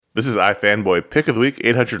This is iFanboy Pick of the Week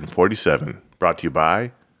 847, brought to you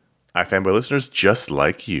by iFanboy listeners just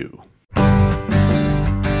like you. All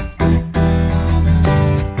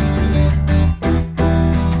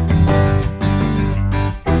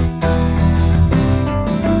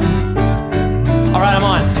right, I'm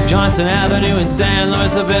on Johnson Avenue in San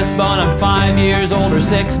Luis Obispo, and I'm 5 years old or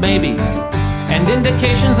 6 maybe, and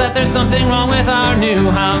indications that there's something wrong with our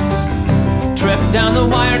new house. Trip down the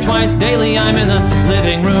wire twice daily. I'm in the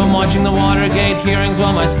living room watching the Watergate hearings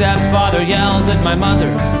while my stepfather yells at my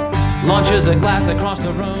mother, launches a glass across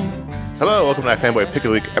the room. Hello, welcome to iFanboy Pick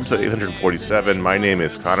of the Week, episode 847. My name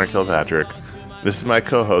is Connor Kilpatrick. This is my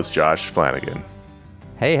co-host, Josh Flanagan.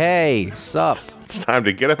 Hey, sup? It's time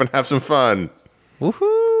to get up and have some fun.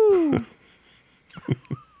 Woohoo!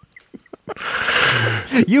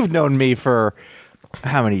 You've known me for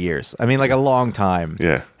how many years? I mean, like a long time.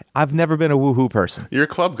 Yeah. I've never been a woohoo person. You're a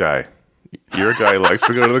club guy. You're a guy who likes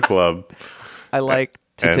to go to the club. I like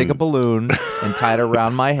to take a balloon and tie it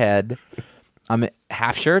around my head. I'm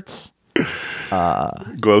half shirts.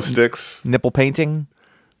 Glow sticks. Nipple painting.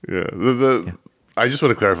 Yeah. I just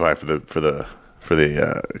want to clarify for the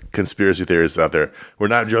conspiracy theorists out there, we're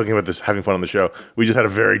not joking about this having fun on the show. We just had a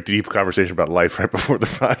very deep conversation about life right before the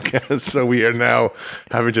podcast, so we are now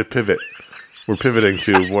having to pivot. We're pivoting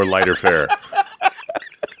to more lighter fare.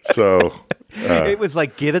 So it was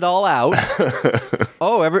like, get it all out.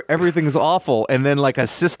 Everything's awful, and then like a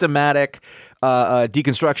systematic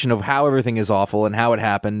deconstruction of how everything is awful and how it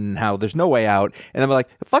happened and how there's no way out. And then we're like,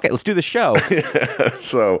 fuck it, let's do the show.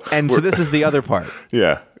 So this is the other part.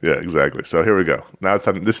 Yeah, exactly. So here we go. Now it's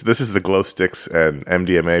time. This is the glow sticks and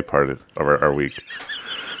MDMA part of our week.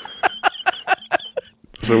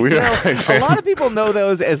 So we are. A lot of people know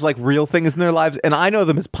those as like real things in their lives, and I know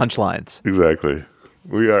them as punchlines. Exactly.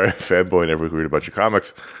 We are a fanboy, and every week we read a bunch of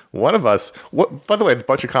comics. One of us, by the way, the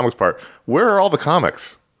bunch of comics part, where are all the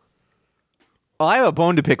comics? Well, I have a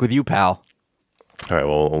bone to pick with you, pal. All right,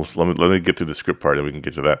 well, let me get through the script part, and we can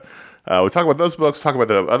get to that. We'll talk about those books, talk about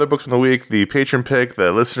the other books from the week, the patron pick,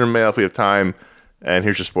 the listener mail if we have time, and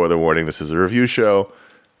here's your spoiler warning. This is a review show.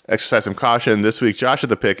 Exercise some caution. This week, Josh had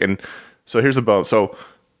the pick, and so here's the bone. So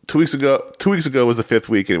 2 weeks ago was the 5th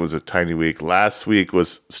week, and it was a tiny week. Last week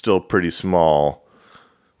was still pretty small.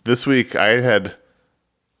 This week, I thought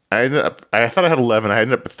I had 11. I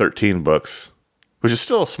ended up with 13 books, which is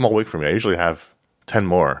still a small week for me. I usually have 10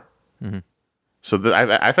 more. Mm-hmm. So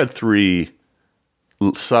I've had 3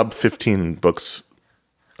 sub 15 books,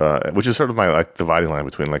 which is sort of my like dividing line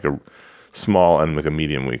between like a small and like a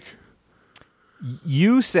medium week.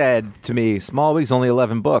 You said to me, small week's only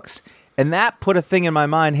 11 books. And that put a thing in my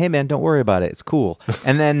mind, hey, man, don't worry about it. It's cool.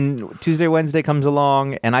 And then Tuesday, Wednesday comes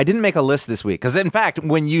along, and I didn't make a list this week. Because, in fact,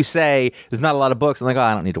 when you say there's not a lot of books, I'm like, oh,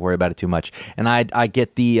 I don't need to worry about it too much. And I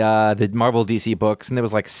get the Marvel DC books, and there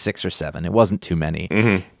was like 6 or 7. It wasn't too many.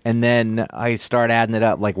 Mm-hmm. And then I start adding it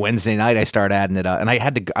up. Like Wednesday night, I start adding it up. And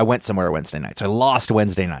I went somewhere Wednesday night. So I lost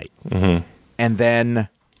Wednesday night. Mm-hmm. And then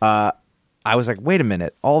I was like, wait a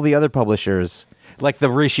minute. All the other publishers... Like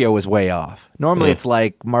the ratio was way off. Normally it's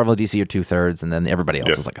like Marvel and DC are 2/3, and then everybody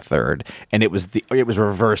else is like a third. And it was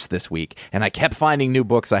reversed this week. And I kept finding new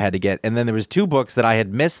books I had to get. And then there was 2 books that I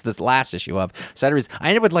had missed this last issue of. So I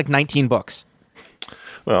ended up with like 19 books.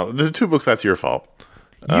 Well, there's 2 books. That's your fault.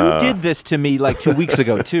 You did this to me like 2 weeks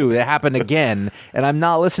ago too. It happened again, and I'm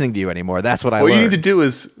not listening to you anymore. That's what I learned. What you need to do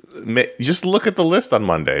is just look at the list on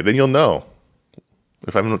Monday. Then you'll know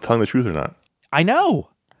if I'm telling the truth or not. I know.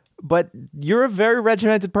 But you're a very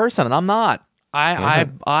regimented person, and I'm not. I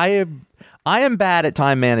am bad at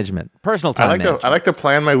time management, personal time management. I like to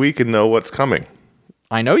plan my week and know what's coming.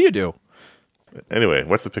 I know you do. Anyway,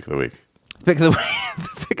 what's the pick of the week? The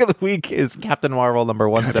pick of the week is Captain Marvel number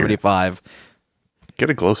 175.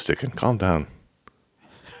 Get a glow stick and calm down.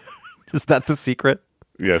 Is that the secret?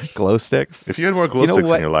 Yes. Glow sticks? If you had more glow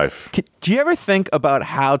sticks in your life. Do you ever think about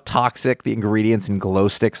how toxic the ingredients in glow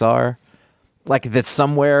sticks are? Like that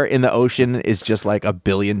somewhere in the ocean is just like 1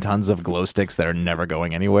 billion tons of glow sticks that are never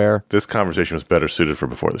going anywhere. This conversation was better suited for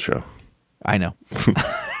before the show. I know.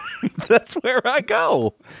 That's where I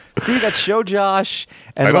go. See, you got show Josh.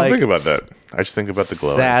 And I don't think about that. I just think about the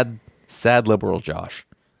glow. Sad liberal Josh.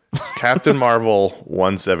 Captain Marvel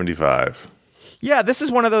 175. Yeah, this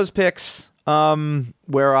is one of those picks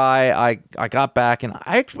where I got back and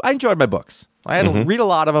I enjoyed my books. I had to read a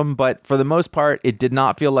lot of them, but for the most part, it did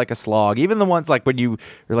not feel like a slog. Even the ones like when you're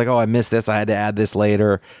like, oh, I missed this, I had to add this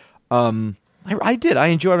later. I did. I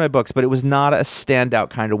enjoyed my books, but it was not a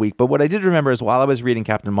standout kind of week. But what I did remember is while I was reading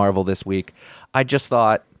Captain Marvel this week, I just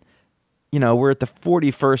thought, we're at the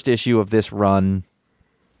 41st issue of this run,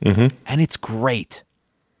 and it's great.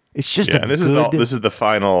 It's just and this is the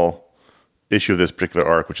final issue of this particular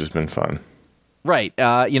arc, which has been fun. Right.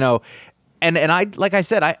 And I, like I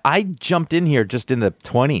said, I jumped in here just in the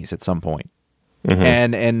 20s at some point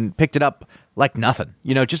and picked it up like nothing,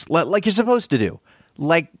 just like you're supposed to do,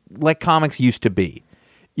 like comics used to be.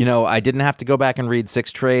 I didn't have to go back and read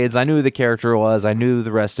 6 trades. I knew who the character was. I knew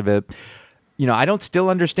the rest of it. I don't still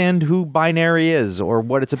understand who Binary is or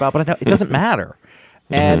what it's about, but it doesn't matter.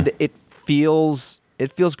 And it feels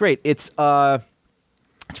great. It's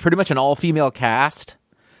pretty much an all-female cast.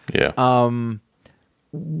 Yeah.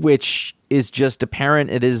 Which is just apparent.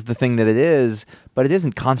 It is the thing that it is, but it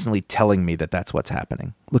isn't constantly telling me that that's what's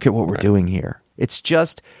happening. Look at what we're doing here. It's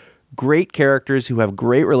just great characters who have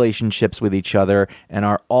great relationships with each other and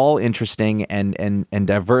are all interesting and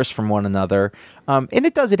diverse from one another. And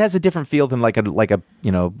it has a different feel than like a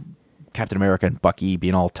Captain America and Bucky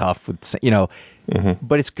being all tough with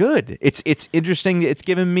but it's good. It's interesting. It's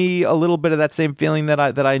given me a little bit of that same feeling that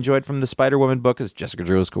I enjoyed from the Spider-Woman book, as Jessica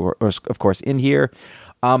Drew is of course in here.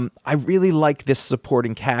 I really like this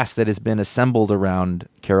supporting cast that has been assembled around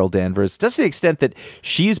Carol Danvers, just to the extent that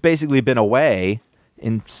she's basically been away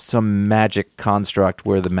in some magic construct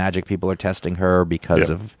where the magic people are testing her because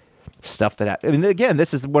of stuff that again,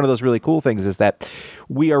 this is one of those really cool things, is that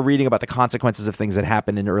we are reading about the consequences of things that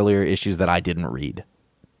happened in earlier issues that I didn't read.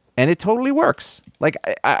 And it totally works. Like,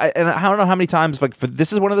 I don't know how many times,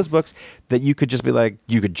 this is one of those books that you could just be like,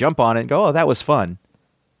 you could jump on it and go, oh, that was fun.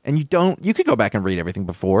 And you could go back and read everything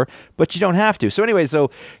before, but you don't have to. So anyway,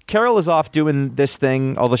 Carol is off doing this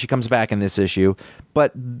thing, although she comes back in this issue.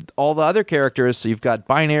 But all the other characters, so you've got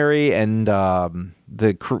Binary and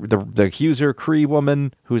the accuser Kree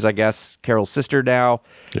woman, who's, I guess, Carol's sister now.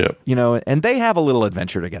 Yep. And they have a little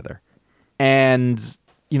adventure together. And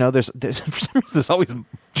there's for some reason there's always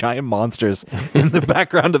giant monsters in the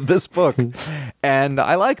background of this book, and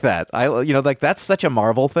I like that. That's such a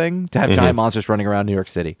Marvel thing to have giant monsters running around New York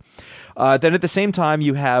City. Then at the same time,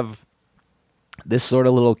 you have this sort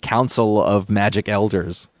of little council of magic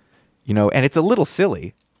elders, and it's a little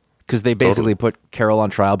silly because they basically put Carol on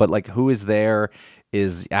trial. But who is there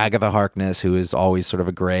is Agatha Harkness, who is always sort of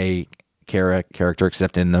a gray character,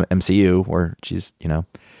 except in the MCU where she's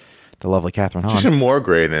the lovely Catherine Hahn. She's more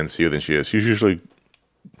gray in the MCU than she is. She's usually...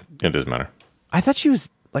 It doesn't matter. I thought she was...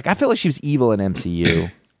 I feel like she was evil in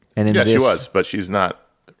MCU. And in this... she was, but she's not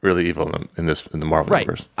really evil in the Marvel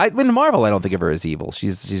universe. In Marvel, I don't think of her as evil.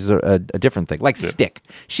 She's a different thing. Like Stick.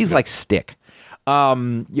 She's like Stick.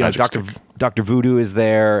 Dr. Voodoo is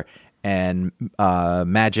there, and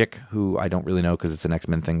Magic, who I don't really know because it's an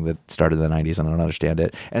X-Men thing that started in the 90s and I don't understand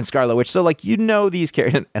it, and Scarlet Witch. So these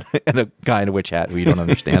characters, and a guy in a witch hat who you don't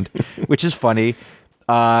understand, which is funny.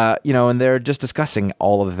 And they're just discussing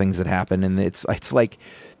all of the things that happen, and it's like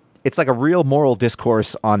a real moral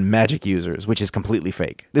discourse on magic users, which is completely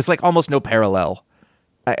fake. There's almost no parallel.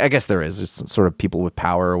 I guess there is. There's sort of people with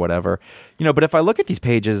power or whatever, but if I look at these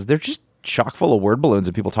pages, they're just chock full of word balloons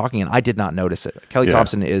and people talking, and I did not notice it. Kelly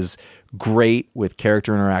Thompson is great with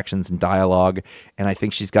character interactions and dialogue, and I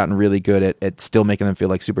think she's gotten really good at still making them feel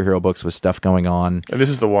like superhero books with stuff going on. And this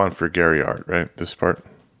is the one for Gary art, right? This part?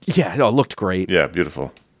 Yeah, it looked great. Yeah,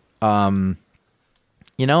 beautiful. I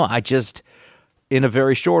just, in a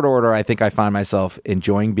very short order, I think I find myself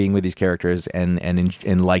enjoying being with these characters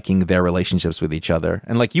and liking their relationships with each other.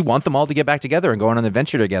 And you want them all to get back together and go on an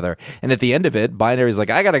adventure together. And at the end of it, Binary's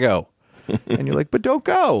like, I gotta go. And you're like, but don't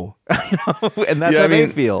go. And that's how they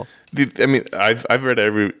feel. I've read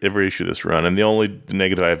every issue of this run, and the only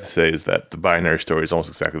negative I have to say is that the Binary story is almost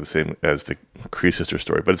exactly the same as the Kree sister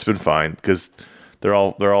story, but it's been fine because they're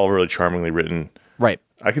all really charmingly written. Right.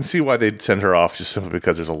 I can see why they'd send her off just simply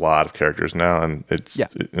because there's a lot of characters now, and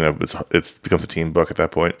it becomes a team book at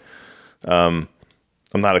that point. I'm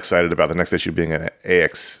not excited about the next issue being an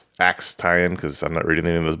Axe tie-in because I'm not reading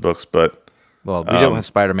any of those books, but. Well, we don't have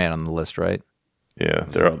Spider-Man on the list, right? Yeah,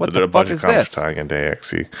 there are a bunch of comics tying into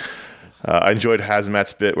AXE. I enjoyed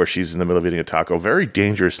Hazmat's bit where she's in the middle of eating a taco, very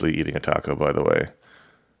dangerously eating a taco, by the way.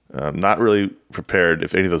 Not really prepared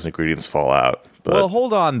if any of those ingredients fall out. But. Well,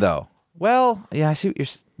 hold on, though. Well, yeah, I see what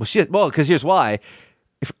you're... because here's why.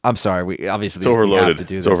 I'm sorry, we obviously it's overloaded. Have to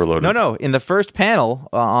do this. It's overloaded. No, in the first panel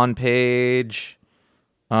on page...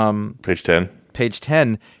 page 10? Page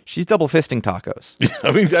 10, she's double fisting tacos.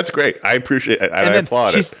 I mean, that's great. I appreciate it. I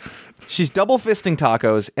applaud it. She's double fisting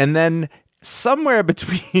tacos, and then somewhere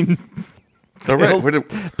between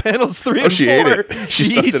panels 3 and 4, ate it.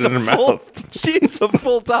 She eats it in her mouth. She eats a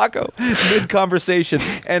full taco mid-conversation.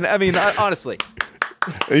 And I mean, honestly,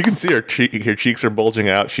 You can see her cheeks are bulging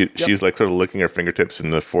out. She's like sort of licking her fingertips in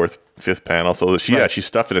the fifth panel. So she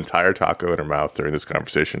stuffed an entire taco in her mouth during this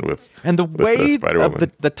conversation with. And the weight Spider-Woman.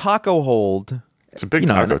 of the taco hold. It's a big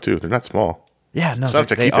taco too. They're not small. Yeah, no, it's not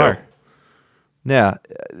they are. Yeah,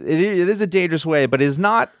 it is a dangerous way, but it's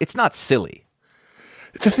not silly.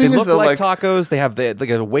 The thing they is, look like tacos. They have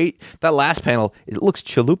a weight. That last panel, it looks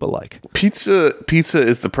chalupa-like. Pizza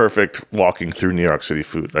is the perfect walking through New York City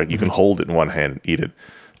food. Right, you can hold it in one hand and eat it.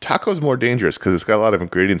 Taco's more dangerous because it's got a lot of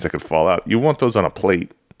ingredients that could fall out. You want those on a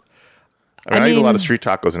plate. I eat a lot of street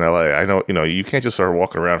tacos in LA. I know, you can't just start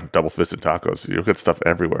walking around double-fisted tacos. You'll get stuff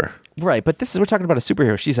everywhere. Right, but we're talking about a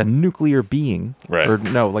superhero. She's a nuclear being. Right. Or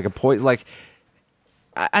no, like a poison. Like,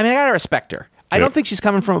 I gotta respect her. I don't think she's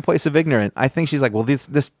coming from a place of ignorance. I think she's like, well,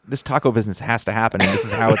 this taco business has to happen, and this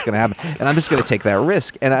is how it's going to happen, and I'm just going to take that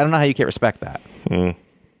risk. And I don't know how you can't respect that. The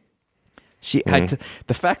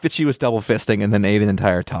fact that she was double fisting and then ate an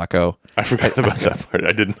entire taco. I forgot about that part.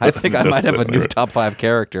 I didn't. I think I might have a new top 5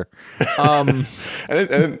 character. And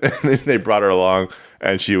then they brought her along,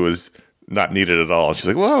 and she was not needed at all. She's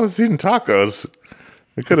like, well, I was eating tacos.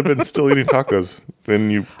 I could have been still eating tacos when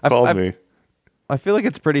you called me. I feel like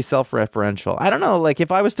it's pretty self-referential. I don't know, like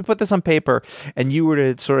if I was to put this on paper and you were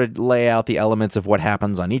to sort of lay out the elements of what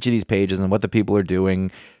happens on each of these pages and what the people are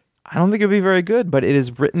doing, I don't think it'd be very good, but it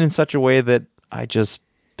is written in such a way that I just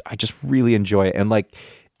really enjoy it. And like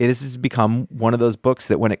it has become one of those books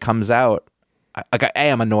that when it comes out,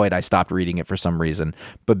 A, I'm annoyed I stopped reading it for some reason,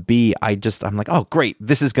 but B, I'm like, oh great,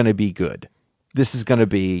 this is going to be good. This is going to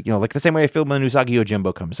be, like the same way I feel when Usagi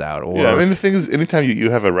Yojimbo comes out. Or, yeah, I mean, the thing is, anytime you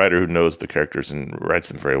have a writer who knows the characters and writes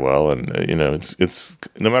them very well, and, it's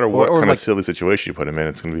no matter what kind of silly situation you put him in,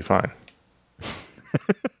 it's going to be fine.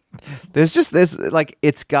 There's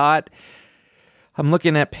it's got, I'm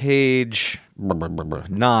looking at page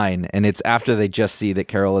 9, and it's after they just see that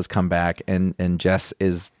Carol has come back, and Jess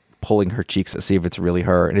is pulling her cheeks to see if it's really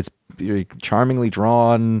her, and it's charmingly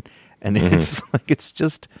drawn, and it's like, it's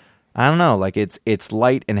just... I don't know, like it's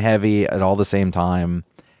light and heavy at all the same time,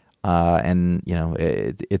 and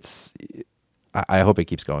it's. I hope it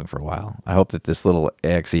keeps going for a while. I hope that this little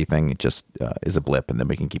AXE thing just is a blip, and then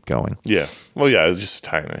we can keep going. Yeah, well, yeah, it's just a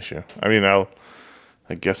time issue. I mean, I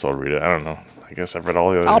guess I'll read it. I don't know. I guess I've read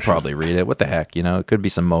all the other. I'll probably read it. What the heck, it could be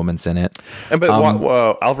some moments in it. But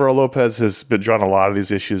Alvaro Lopez has been drawn a lot of these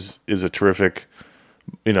issues. Is a terrific,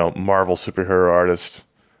 Marvel superhero artist.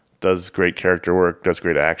 Does great character work, does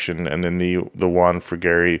great action, and then the Juan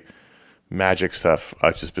Frigeri magic stuff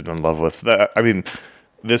I've just been in love with. I mean,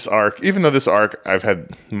 this arc, even though this arc I've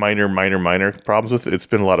had minor problems with, it's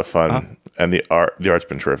been a lot of fun, and the art's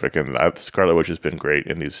been terrific, and Scarlet Witch has been great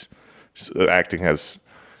in these acting as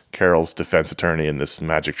Carol's defense attorney in this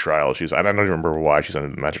magic trial. I don't remember why she's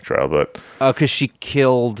under the magic trial, but because she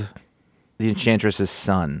killed the Enchantress's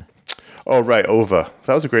son. Oh right, Ova.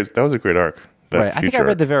 That was a great arc. Right, I think I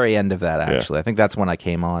read the very end of that, actually. Yeah. I think that's when I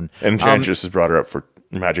came on. And Enchantress has brought her up for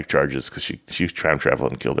magic charges because she time traveled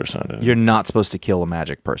and killed her son. You're not supposed to kill a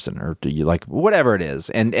magic person, or do you, like, whatever it is.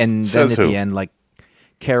 And then at the end, like,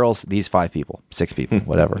 Carol's, these 5 people, 6 people,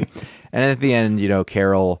 whatever. And at the end,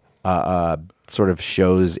 Carol sort of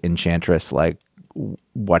shows Enchantress, like,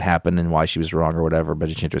 what happened and why she was wrong or whatever, but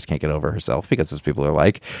Enchantress can't get over herself because those people are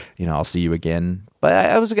like, I'll see you again. But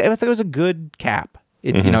I think it was a good cap.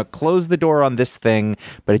 It closed the door on this thing,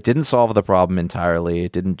 but it didn't solve the problem entirely.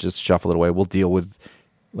 It didn't just shuffle it away. We'll deal with,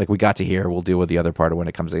 like we got to here, we'll deal with the other part of when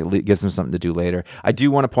it comes. It gives them something to do later. I do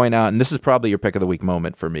want to point out, and this is probably your pick of the week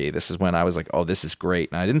moment for me. This is when I was like, oh, this is great.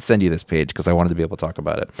 And I didn't send you this page because I wanted to be able to talk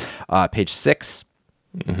about it. Page 6.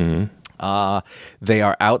 They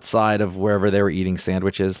are outside of wherever they were eating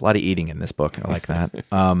sandwiches. A lot of eating in this book. I like that.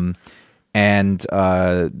 And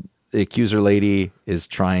the accuser lady is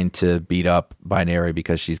trying to beat up Binary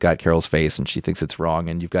because she's got Carol's face and she thinks it's wrong.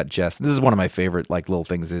 And you've got Jess. This is one of my favorite little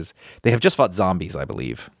things is they have just fought zombies, I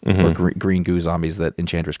believe, or green goo zombies that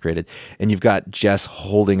Enchantress created. And you've got Jess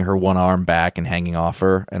holding her one arm back and hanging off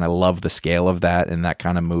her. And I love the scale of that and that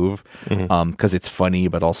kind of move because it's funny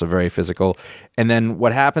but also very physical. And then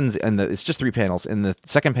what happens, it's just 3 panels. In the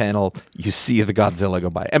second panel, you see the Godzilla go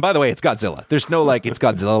by. And by the way, it's Godzilla. There's no it's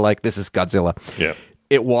Godzilla, this is Godzilla. Yeah.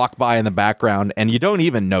 It walk by in the background, and you don't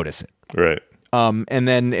even notice it. Right. And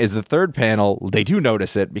then as the third panel, they do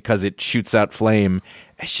notice it because it shoots out flame.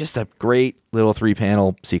 It's just a great little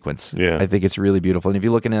 3-panel sequence. Yeah. I think it's really beautiful. And if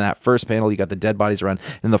you're looking in that first panel, you got the dead bodies around.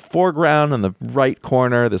 In the foreground, in the right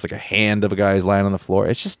corner, there's like a hand of a guy who's lying on the floor.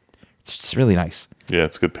 It's just really nice. Yeah,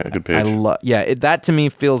 it's a good page. That to me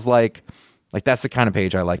feels like that's the kind of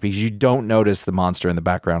page I like because you don't notice the monster in the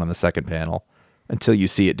background in the second panel. until you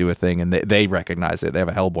see it do a thing and they recognize it. They have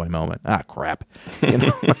a Hellboy moment. Ah, crap. You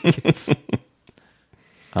know, like it's, it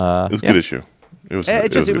was a good issue. It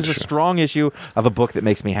was a strong issue of a book that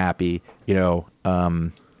makes me happy, you know,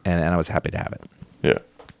 and I was happy to have it. Yeah.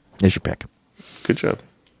 There's your pick. Good job.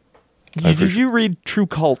 Did you read True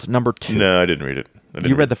Cult #2? No, I didn't read it.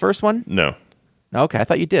 You read the first one? No. Okay, I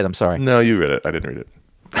thought you did. I'm sorry. No, you read it. I didn't read it.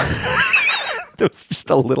 There was just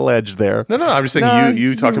a little edge there. No, I'm just saying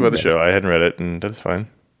you talked about the show. I hadn't read it, and that's fine.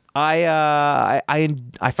 I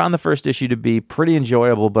found the first issue to be pretty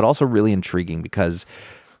enjoyable, but also really intriguing because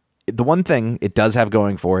the one thing it does have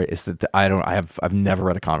going for it is that I've never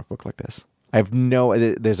read a comic book like this.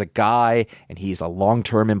 There's a guy and he's a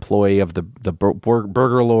long-term employee of the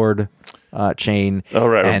Burger Lord chain. Oh,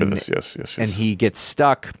 right. I remember this. Yes. And he gets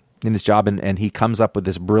stuck in this job and he comes up with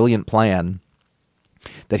this brilliant plan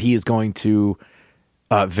that he is going to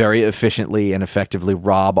very efficiently and effectively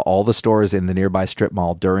rob all the stores in the nearby strip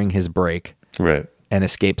mall during his break. Right. And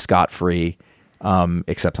escape scot-free.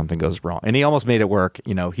 Except something goes wrong. And he almost made it work.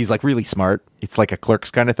 You know, he's like really smart. It's like a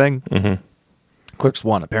Clerks kind of thing. Mm-hmm. Clerks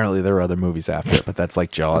 1. Apparently there are other movies after it, but that's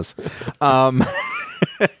like Jaws.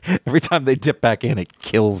 Every time they dip back in, it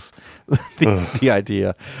kills the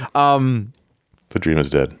idea. The dream is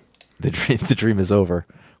dead. The dream is over.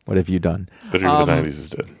 What have you done? The dream of the 90s is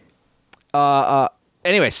dead.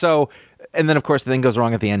 Anyway, so... And then, of course, the thing goes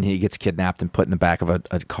wrong at the end. He gets kidnapped and put in the back of a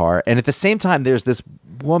car. And at the same time, there's this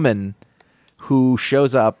woman who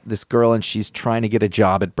shows up, this girl, and she's trying to get a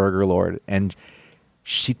job at Burger Lord. And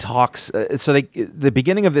she talks. The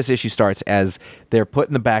beginning of this issue starts as they're put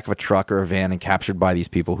in the back of a truck or a van and captured by these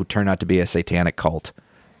people who turn out to be a satanic cult.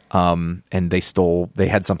 And they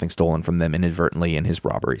had something stolen from them inadvertently in his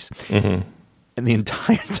robberies. Mm-hmm. And the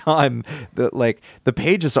entire time,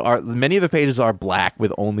 many of the pages are black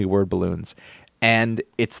with only word balloons. And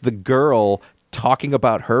it's the girl talking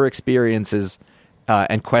about her experiences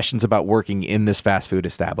and questions about working in this fast food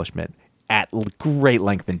establishment at great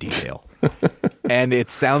length and detail. And it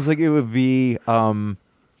sounds like it would be,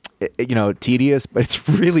 tedious, but it's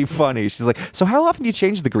really funny. She's like, so how often do you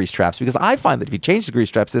change the grease traps? Because I find that if you change the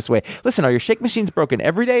grease traps this way, listen, are your shake machines broken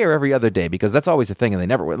every day or every other day? Because that's always the thing, and they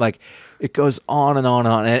never, like, it goes on and on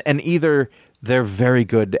and on. And either they're very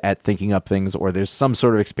good at thinking up things or there's some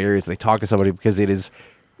sort of experience. They talk to somebody because it is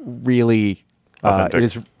really...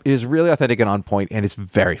 it is really authentic and on point, and it's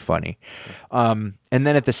very funny. And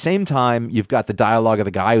then at the same time, you've got the dialogue of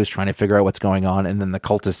the guy who's trying to figure out what's going on, and then the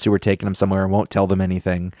cultists who are taking him somewhere and won't tell them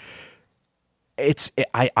anything.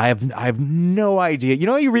 I have no idea. You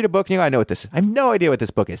know, you read a book and you go, I know what this is. I have no idea what this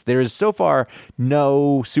book is. There is so far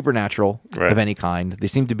no supernatural of any kind. The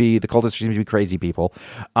cultists seem to be crazy people.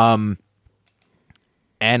 And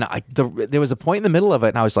there was a point in the middle of it,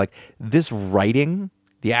 and I was like, this writing.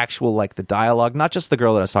 The actual, like, the dialogue, not just the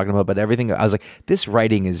girl that I was talking about, but everything. I was like, this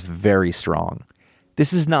writing is very strong.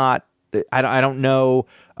 This is not, I don't know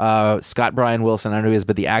Scott Bryan Wilson, I don't know who he is,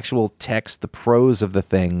 but the actual text, the prose of the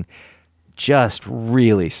thing, just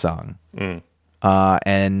really sung. And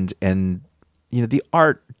the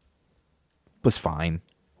art was fine.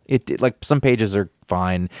 It like, some pages are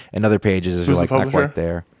fine, and other pages are, like, not quite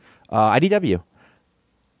there. IDW.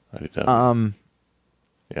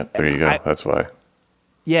 Yeah, there you go. That's why.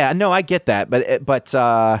 Yeah, no, I get that, but we're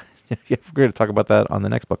going to talk about that on the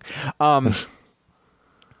next book. But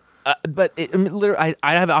literally,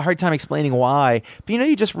 I have a hard time explaining why. But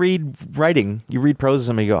you just read writing, you read prose,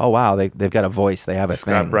 and you go, "Oh wow, they've got a voice, they have a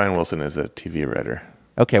thing." Scott Bryan Wilson is a TV writer.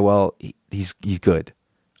 Okay, well, he's good,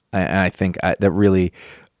 and I think that really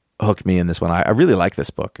hooked me in this one. I really like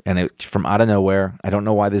this book, and from out of nowhere, I don't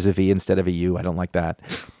know why there's a V instead of a U. I don't like that,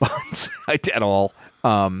 but at all.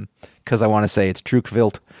 Because I want to say it's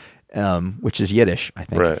Trugvilt, which is Yiddish, I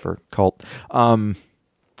think, for cult.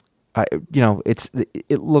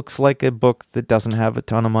 It looks like a book that doesn't have a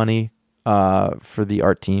ton of money for the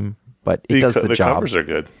art team, but it does the job. The covers are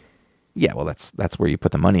good. Yeah, well, that's where you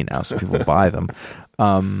put the money now, so people buy them.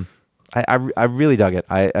 I really dug it.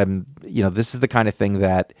 This is the kind of thing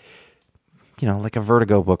that, like a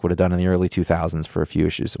Vertigo book would have done in the early 2000s for a few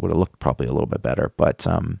issues. It would have looked probably a little bit better, but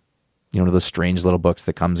one of those strange little books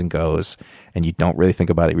that comes and goes, and you don't really think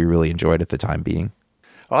about it. We really enjoyed it at the time being.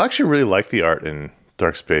 I actually really like the art in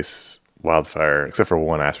Dark Space Wildfire, except for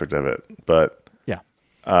one aspect of it. But yeah,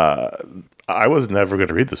 I was never going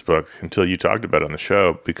to read this book until you talked about it on the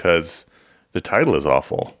show because the title is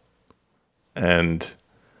awful. And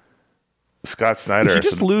Scott Snyder... If you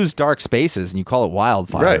just lose Dark Spaces and you call it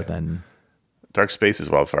Wildfire, then... Dark Spaces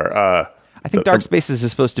Wildfire. I think Dark Spaces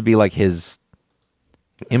is supposed to be like his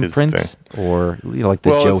Imprint thing. or like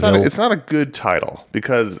the Well, Joe Hill. it's not a good title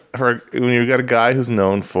because when you got a guy who's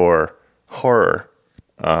known for horror,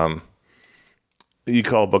 you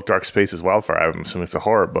call a book Dark Spaces Wildfire. I'm assuming it's a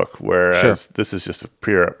horror book, whereas this is just at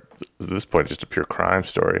this point, just a pure crime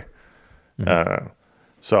story.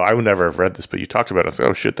 So I would never have read this, but you talked about it. I was like,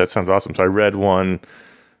 oh shit, that sounds awesome. So I read one,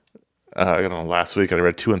 last week, and I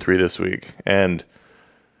read 2 and 3 this week, and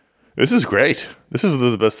this is great. This is one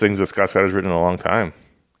of the best things that Scott Snyder's written in a long time.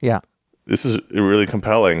 Yeah. This is really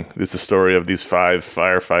compelling. It's the story of these 5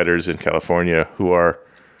 firefighters in California who are,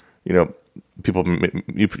 people.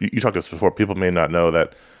 You talked to us before. People may not know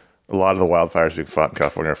that a lot of the wildfires being fought in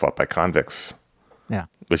California are fought by convicts. Yeah.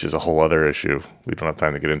 Which is a whole other issue we don't have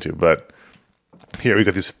time to get into. But here we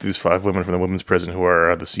got these 5 women from the women's prison who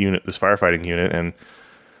are this firefighting unit, and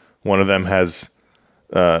one of them has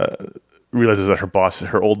realizes that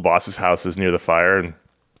her old boss's house is near the fire, and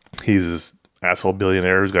he's this asshole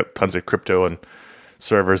billionaire who's got tons of crypto and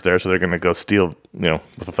servers there, so they're going to go steal,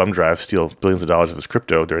 with a thumb drive, steal billions of dollars of his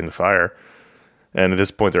crypto during the fire. And at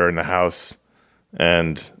this point, they're in the house,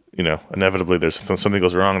 and inevitably, there's something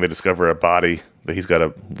goes wrong. They discover a body that he's got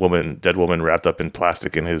a dead woman wrapped up in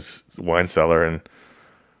plastic in his wine cellar, and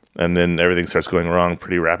then everything starts going wrong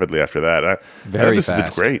pretty rapidly after that. Very fast.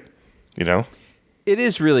 It's great, It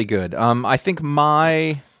is really good. I think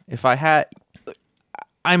I'm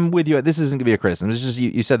with you. This isn't going to be a criticism. It's just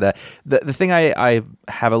you said that. The thing I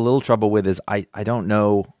have a little trouble with is I don't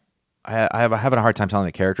know. I'm having a hard time telling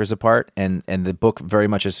the characters apart, and the book very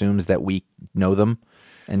much assumes that we know them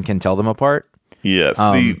and can tell them apart. Yes,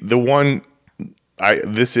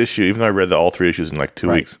 this issue, even though I read all 3 issues in like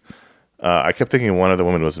 2 weeks, I kept thinking one of the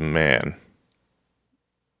women was a man.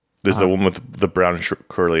 There's the woman with the brown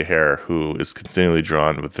curly hair who is continually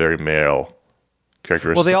drawn with very male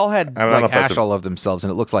characteristics. Well, they all had like hash all over themselves,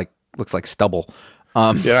 and it looks like stubble. Yeah,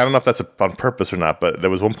 I don't know if that's on purpose or not, but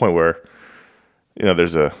there was one point where,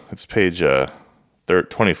 it's page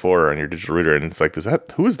 24 on your digital reader, and it's like,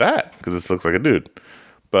 who is that? Because this looks like a dude.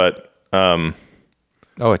 But oh,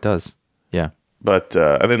 it does. Yeah. But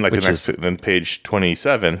and then then page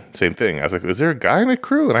 27, same thing. I was like, is there a guy in the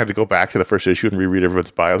crew? And I had to go back to the first issue and reread everyone's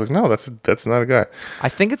bio. I was like, no, that's not a guy. I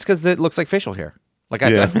think it's because it looks like facial hair. Like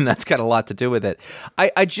I mean, that's got a lot to do with it.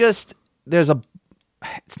 It's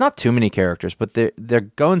not too many characters, but they're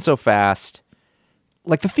going so fast.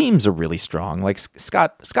 Like the themes are really strong. Like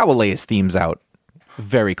Scott will lay his themes out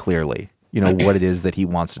very clearly. What it is that he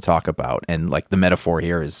wants to talk about, and like the metaphor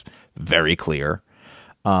here is very clear.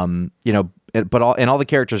 But all the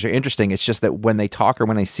characters are interesting. It's just that when they talk or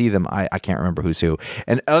when I see them, I can't remember who's who.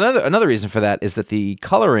 And another reason for that is that the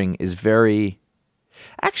coloring is the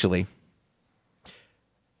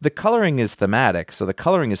coloring is thematic. So the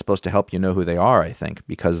coloring is supposed to help you know who they are, I think,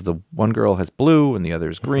 because the one girl has blue and the other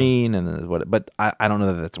is green, and but I don't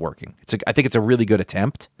know that that's working. I think it's a really good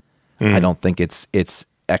attempt. I don't think it's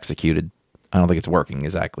executed. I don't think it's working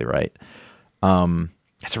exactly right.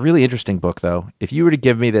 It's a really interesting book, though. If you were to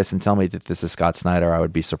give me this and tell me that this is Scott Snyder, I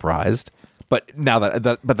would be surprised. But now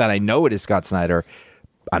that I know it is Scott Snyder,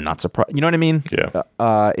 I'm not surprised. You know what I mean? Yeah.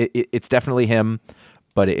 It's definitely him,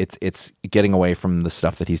 but it's getting away from the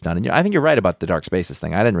stuff that he's done. And I think you're right about the Dark Spaces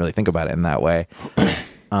thing. I didn't really think about it in that way.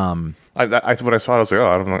 When I saw it, I was like,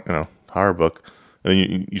 oh, I don't know, horror book. And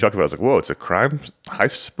then you talked about it, I was like, whoa, it's a crime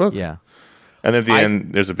heist book? Yeah. And then at the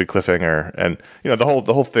end, there's a big cliffhanger. And, the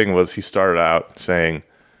whole thing was he started out saying,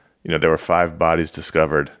 there were 5 bodies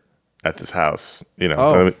discovered at this house,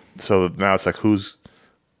 So now it's like, who's,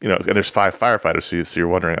 and there's 5 firefighters. So you're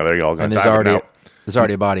wondering, are they all going to die? There's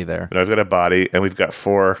already a body there. And I've got a body, and we've got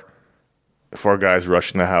 4 guys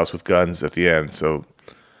rushing the house with guns at the end. So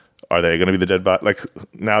are they going to be the dead body? Like,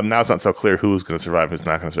 now it's not so clear who's going to survive, who's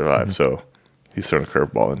not going to survive. Mm-hmm. So he's throwing a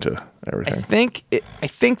curveball into everything. I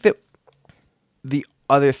think that the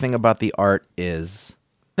other thing about the art is,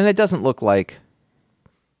 and it doesn't look like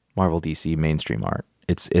Marvel DC mainstream art.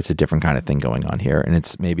 It's a different kind of thing going on here, and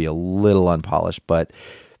it's maybe a little unpolished, but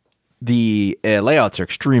the layouts are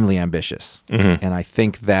extremely ambitious, and I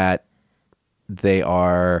think that they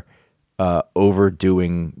are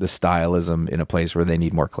overdoing the stylism in a place where they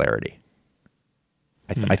need more clarity.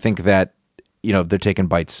 I think that they're taking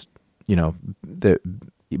bites. The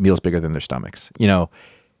meals bigger than their stomachs.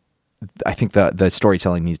 I think the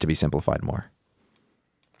storytelling needs to be simplified more.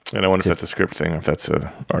 And I wonder if that's a script thing or if that's an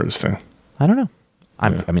artist thing. I don't know.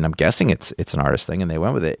 I'm guessing it's an artist thing, and they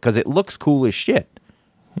went with it because it looks cool as shit.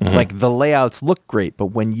 Mm-hmm. Like the layouts look great, but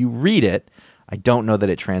when you read it, I don't know that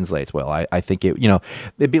it translates well. I think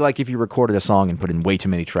it'd be like if you recorded a song and put in way too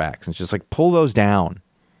many tracks. It's just like pull those down,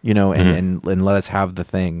 and let us have the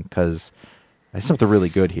thing because There's something really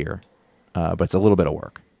good here, but it's a little bit of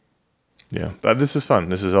work. Yeah, this is fun.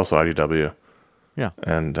 This is also IDW, Yeah.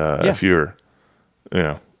 and if you're,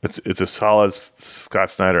 it's a solid Scott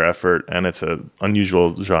Snyder effort, and it's an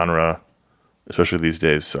unusual genre, especially these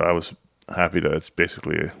days. So I was happy that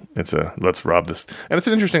it's a let's rob this, and it's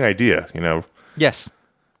an interesting idea. Yes.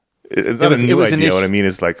 It's not a new idea. What I mean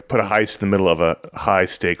is like put a heist in the middle of a high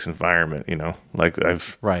stakes environment. Like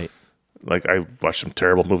Right. Like I watched some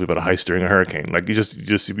terrible movie about a heist during a hurricane. Like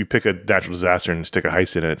you pick a natural disaster and stick a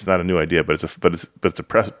heist in it. It's not a new idea, but it's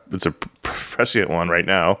a prescient one right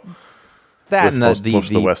now. That with and most of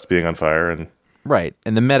the West being on fire, and right,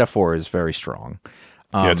 and the metaphor is very strong.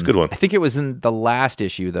 Yeah, it's a good one. I think it was in the last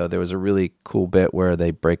issue though. There was a really cool bit where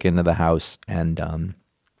they break into the house and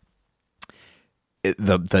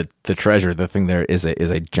the treasure, the thing there is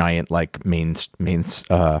a giant like mainframe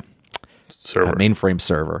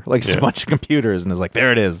server, like it's a bunch of computers, and it's like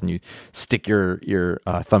there it is, and you stick your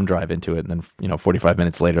thumb drive into it, and then 45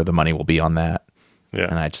 minutes later the money will be on that. Yeah,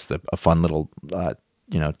 and that's just a fun little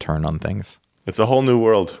turn on things. It's a whole new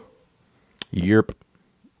world. Yerp.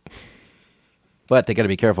 But they got to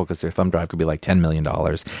be careful because their thumb drive could be like $10 million,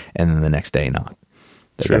 and then the next day not.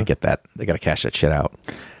 They got to get that. They got to cash that shit out.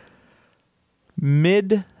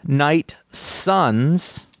 Midnight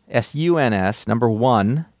Suns, SUNS,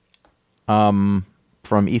 #1. From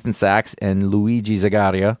Ethan Sachs and Luigi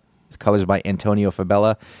Zagaria. Colors by Antonio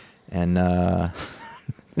Fabella, and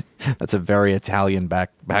that's a very Italian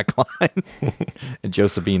backline. And Joe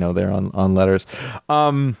Sabino there on letters.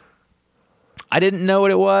 I didn't know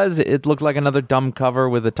what it was. It looked like another dumb cover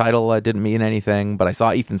with a title that didn't mean anything, but I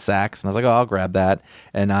saw Ethan Sachs, and I was like, oh, I'll grab that.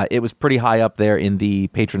 And it was pretty high up there in the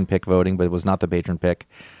patron pick voting, but it was not the patron pick.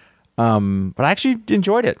 But I actually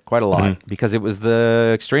enjoyed it quite a lot because it was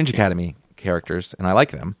the Strange Academy characters, and I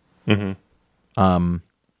like them. Mm-hmm.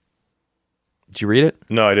 Did you read it?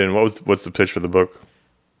 No, I didn't. What's the pitch for the book?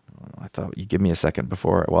 I thought you'd give me a second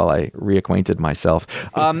while I reacquainted myself.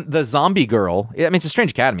 The zombie girl. I mean, it's a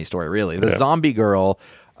Strange Academy story, really. The zombie girl,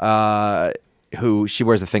 who she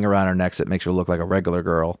wears a thing around her neck that makes her look like a regular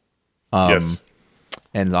girl. Yes.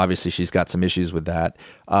 And obviously she's got some issues with that.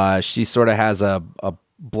 She sort of has a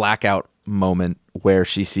blackout moment where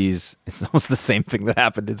she sees, it's almost the same thing that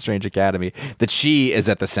happened in Strange Academy, that she is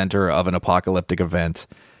at the center of an apocalyptic event.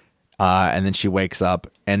 And then she wakes up,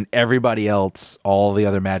 and everybody else, all the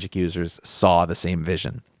other magic users, saw the same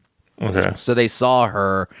vision. Okay. So they saw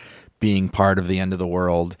her being part of the end of the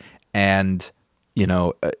world, and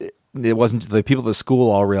it wasn't the people at the school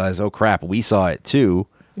all realized, oh crap, we saw it too.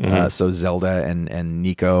 So Zelda and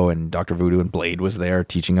Nico and Dr. Voodoo and Blade was there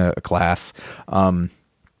teaching a class.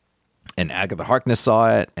 And Agatha Harkness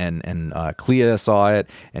saw it, and Clea saw it,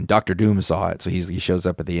 and Dr. Doom saw it. So he shows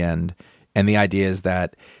up at the end, and the idea is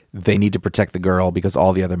that they need to protect the girl because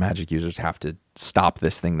all the other magic users have to stop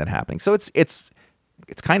this thing that's happening. So it's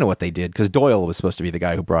kind of what they did, because Doyle was supposed to be the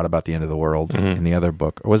guy who brought about the end of the world in the other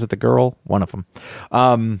book. Or was it the girl? One of them.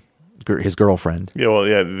 His girlfriend. Yeah, well,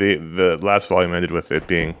 yeah, the last volume ended with it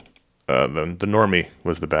being the normie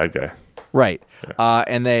was the bad guy. Right.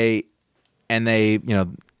 Yeah.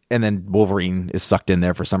 And then Wolverine is sucked in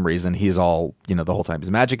there for some reason. He's all, the whole time,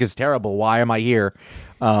 his magic is terrible. Why am I here?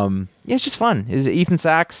 It's just fun. Is Ethan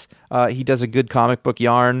Sachs? He does a good comic book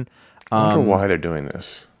yarn. I wonder why they're doing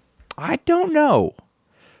this. I don't know,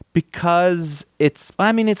 because it's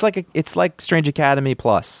like Strange Academy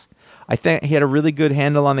Plus. I think he had a really good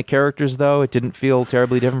handle on the characters, though. It didn't feel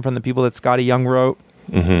terribly different from the people that Scotty Young wrote.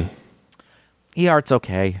 Mm-hmm. Art's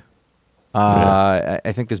okay.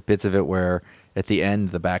 I think there's bits of it where at the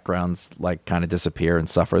end the backgrounds like kind of disappear and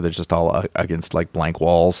suffer. They're just all against like blank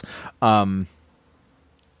walls. It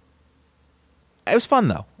was fun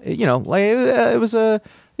though. It was a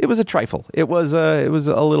trifle. It was a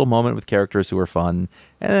little moment with characters who were fun,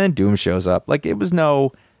 and then Doom shows up. Like it's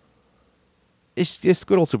just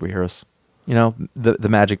good old superheroes. The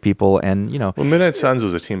magic people, and Well, Midnight Suns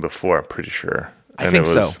was a team before, I'm pretty sure. I think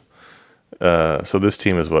so. So this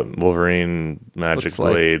team is what? Wolverine, Magic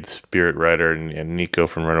Blade, Spirit Rider, and Nico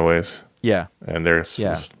from Runaways. Yeah. And there's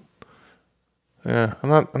I'm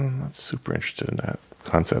not super interested in that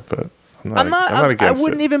concept, but I'm not against I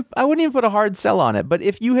wouldn't even put a hard sell on it. But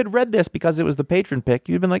if you had read this because it was the patron pick,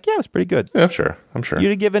 you'd have been like, yeah, it was pretty good. Yeah, I'm sure. You'd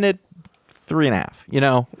have given it 3.5.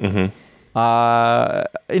 Mm-hmm.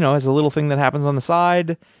 As a little thing that happens on the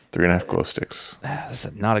side. 3.5 glow sticks.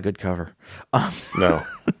 That's not a good cover. No,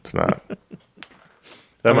 it's not.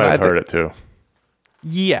 That might have hurt it too.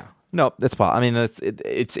 Yeah, No, it's I mean,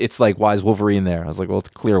 it's like, why is Wolverine there? I was like, well, it's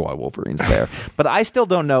clear why Wolverine's there, but I still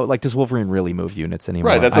don't know. Like, does Wolverine really move units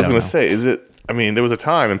anymore? Right, that's what I was going to say. Is it? I mean, there was a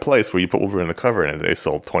time and place where you put Wolverine on the cover and they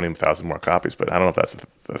sold 20,000 more copies, but I don't know if that's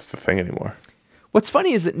the thing anymore. What's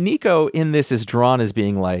funny is that Nico in this is drawn as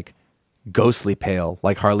being like ghostly pale,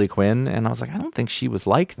 like Harley Quinn, and I was like, I don't think she was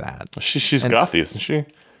like that. She's gothy, isn't she?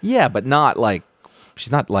 Yeah, but not like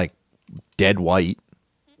she's not like dead white.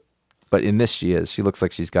 But in this, she is. She looks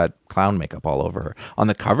like she's got clown makeup all over her. On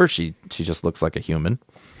the cover, she just looks like a human.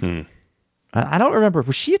 I don't remember.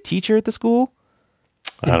 Was she a teacher at the school?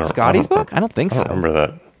 In Scotty's book? I don't think so. I don't remember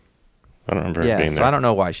that. I don't remember her being there. So I don't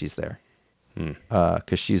know why she's there.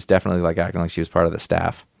 Because she's definitely like acting like she was part of the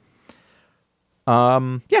staff.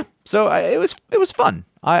 Yeah. So it was fun.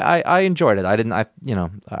 I enjoyed it.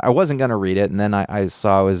 I wasn't gonna read it, and then I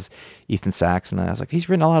saw it was Ethan Sachs, and I was like, he's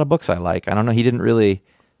written a lot of books I like. I don't know. He didn't really.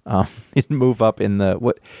 He didn't move up in the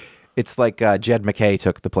what. It's like Jed McKay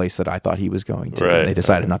took the place that I thought he was going to. Right. And they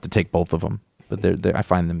decided not to take both of them, but I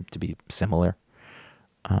find them to be similar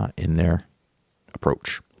in their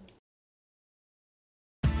approach.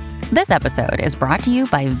 This episode is brought to you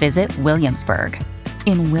by Visit Williamsburg.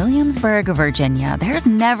 In Williamsburg, Virginia, there's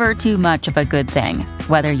never too much of a good thing.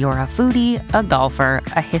 Whether you're a foodie, a golfer,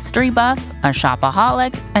 a history buff, a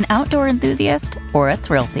shopaholic, an outdoor enthusiast, or a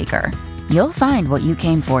thrill seeker, you'll find what you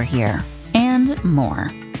came for here and more.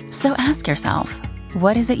 So ask yourself,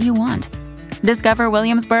 what is it you want? Discover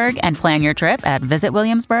Williamsburg and plan your trip at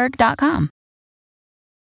visitwilliamsburg.com.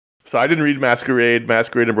 So I didn't read Masquerade.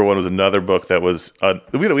 Masquerade #1 was another book that was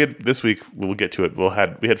we had this week. We'll get to it.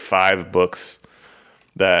 We had 5 books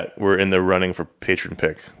that were in the running for patron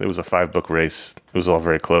pick. It was a 5-book race. It was all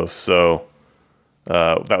very close. So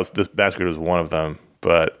this Masquerade was one of them,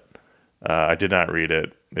 but I did not read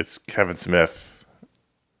it. It's Kevin Smith,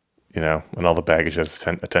 and all the baggage that's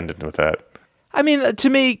attended with that. I mean, to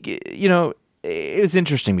me, it was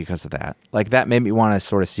interesting because of that. Like, that made me want to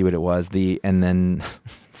sort of see what it was. And then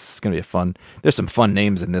this is going to be there's some fun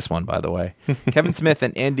names in this one, by the way. Kevin Smith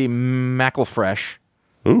and Andy McElfresh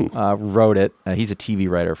wrote it. He's a TV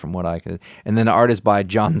writer from what I could. And then the art is by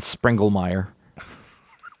John Springelmeyer.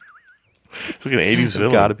 It's like an 80s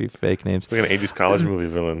villain. Got to be fake names. It's like an 80s college movie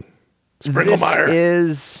villain.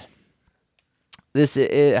 Springelmeyer.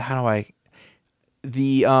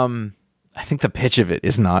 I think the pitch of it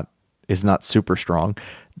is not super strong.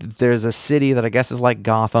 There's a city that I guess is like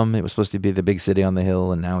Gotham. It was supposed to be the big city on the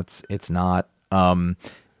hill, and now it's not.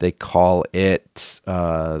 They call it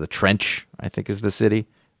the Trench, I think is the city.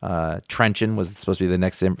 Trenton was supposed to be the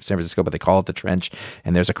next San Francisco, but they call it the Trench,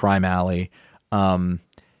 and there's a crime alley. And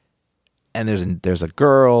there's a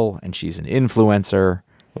girl, and she's an influencer.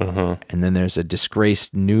 And then there's a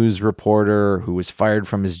disgraced news reporter who was fired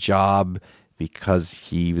from his job because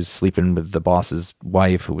he was sleeping with the boss's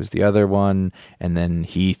wife, who was the other one. And then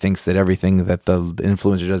he thinks that everything that the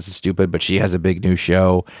influencer does is stupid, but she has a big new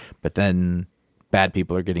show. But then bad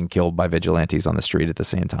people are getting killed by vigilantes on the street at the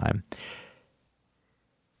same time.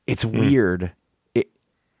 It's weird.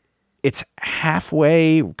 It's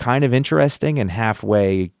halfway kind of interesting and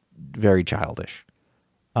halfway very childish.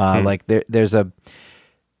 Like they're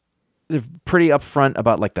pretty upfront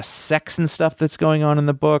about like the sex and stuff that's going on in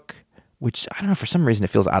the book, which I don't know, for some reason it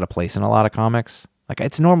feels out of place in a lot of comics. Like,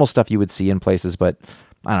 it's normal stuff you would see in places, but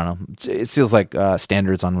I don't know. It feels like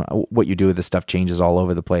standards on what you do with this stuff changes all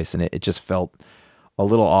over the place, and it just felt a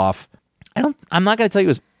little off. I'm not going to tell you it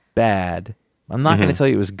was bad. I'm not going to tell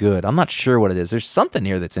you it was good. I'm not sure what it is. There's something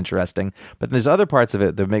here that's interesting, but there's other parts of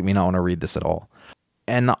it that make me not want to read this at all.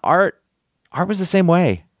 And the art was the same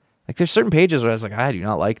way. Like, there's certain pages where I was like, I do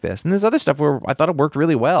not like this. And there's other stuff where I thought it worked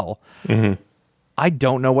really well. I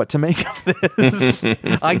don't know what to make of this.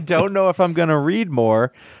 I don't know if I'm going to read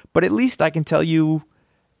more, but at least I can tell you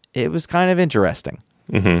it was kind of interesting.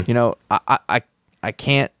 I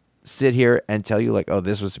can't sit here and tell you like, oh,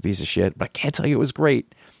 this was a piece of shit, but I can't tell you it was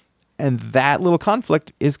great. And that little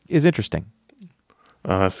conflict is interesting.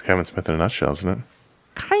 That's Kevin Smith in a nutshell, isn't it?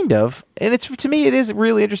 Kind of. And to me, it is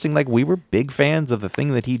really interesting. Like, we were big fans of the thing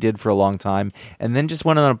that he did for a long time and then just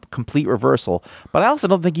went on a complete reversal. But I also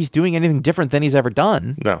don't think he's doing anything different than he's ever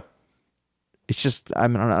done. No. It's just,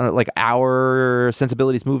 like, our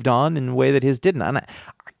sensibilities moved on in a way that his didn't. And I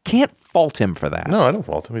can't fault him for that. No, I don't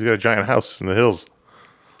fault him. He's got a giant house in the hills.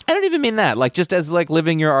 I don't even mean that. Like, just as like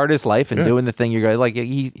living your artist life and doing the thing you're like,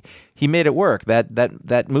 he made it work.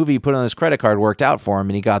 That movie he put on his credit card worked out for him,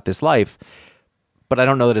 and he got this life. But I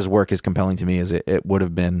don't know that his work is compelling to me as it would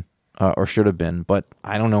have been or should have been. But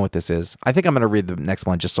I don't know what this is. I think I'm going to read the next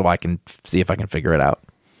one just so I can see if I can figure it out.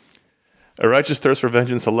 A Righteous Thirst for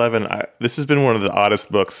Vengeance 11. This has been one of the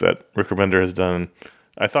oddest books that Rick Remender has done.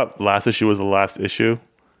 I thought last issue was the last issue.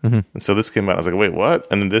 And so this came out. I was like, wait, what?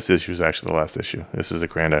 And then this issue is actually the last issue. This is a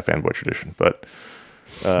Grand Eye fanboy tradition. But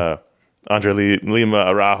Andre Lima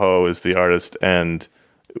Araujo is the artist. And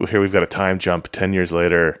here we've got a time jump 10 years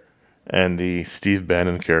later. And the Steve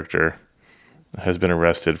Bannon character has been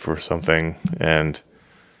arrested for something. And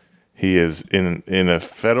he is in a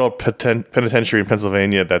federal penitentiary in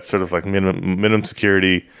Pennsylvania that's sort of like minimum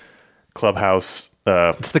security clubhouse.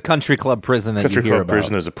 It's the country club prison that you hear about.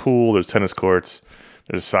 Prison. There's a pool. There's tennis courts.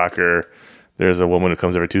 There's soccer. There's a woman who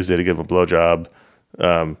comes every Tuesday to give him a blowjob.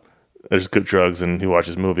 There's good drugs, and he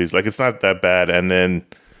watches movies. Like, it's not that bad. And then,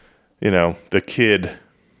 the kid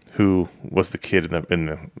who was the kid in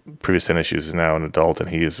the previous 10 issues is now an adult, and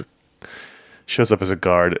he shows up as a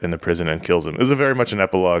guard in the prison and kills him. It was very much an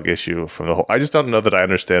epilogue issue from the whole. I just don't know that I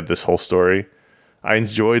understand this whole story. I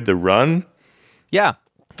enjoyed the run. Yeah.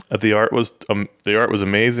 The art was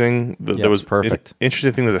amazing. There was perfect.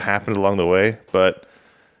 Interesting things that happened along the way, but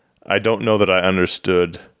I don't know that I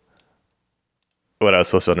understood what I was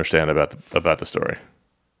supposed to understand about the story.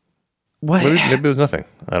 What? Maybe it was nothing.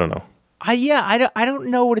 I don't know. I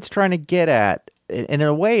don't know what it's trying to get at. And in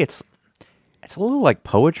a way, it's a little like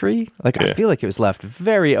poetry. Like, I feel like it was left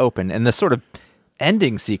very open, and the sort of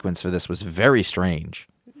ending sequence for this was very strange.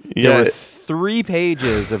 Yeah, there were 3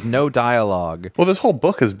 pages of no dialogue. Well, this whole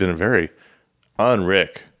book has been very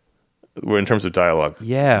un-Rick in terms of dialogue.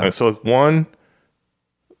 Yeah. So 1,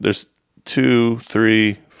 there's 2,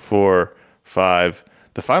 3, 4, 5.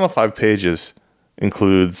 The final 5 pages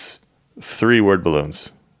includes 3 word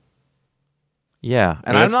balloons. Yeah,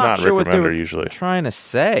 and I'm not sure what they were usually trying to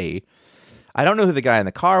say. I don't know who the guy in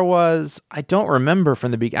the car was. I don't remember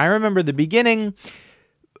from the beginning. I remember the beginning.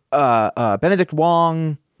 Benedict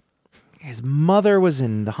Wong, his mother was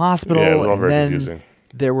in the hospital. Yeah, it was all and very then confusing.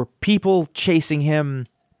 There were people chasing him,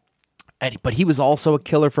 but he was also a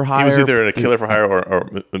killer for hire. He was either a killer for hire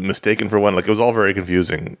or mistaken for one. Like, it was all very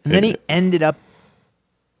confusing. And then he ended up.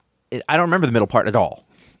 I don't remember the middle part at all.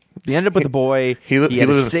 He ended up with the boy. He lived in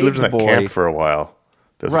that camp for a while.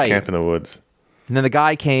 There was a camp in the woods. And then the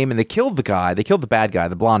guy came and they killed the guy. They killed the bad guy,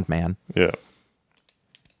 the blonde man. Yeah.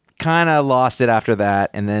 Kind of lost it after that,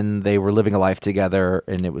 and then they were living a life together.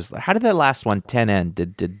 And it was, how did that last one 10 end?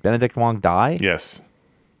 Did Benedict Wong die? Yes.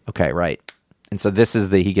 Okay, right. And so this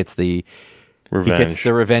is he gets the revenge. He gets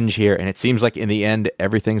the revenge here, and it seems like in the end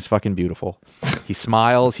everything's fucking beautiful. He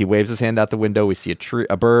smiles. He waves his hand out the window. We see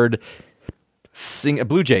a bird, a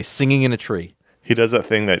blue jay singing in a tree. He does that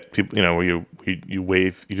thing that people, where you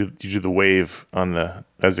wave, you do the wave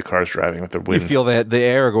as the car's driving with the wind. You feel the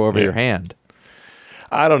air go over your hand.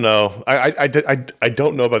 I don't know. I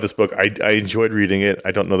don't know about this book. I enjoyed reading it.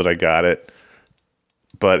 I don't know that I got it,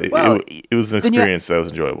 but it was an experience that was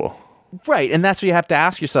enjoyable. Right, and that's what you have to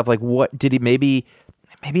ask yourself. Like, what did he? Maybe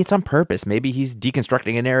it's on purpose. Maybe he's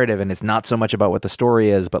deconstructing a narrative, and it's not so much about what the story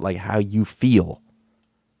is, but like how you feel.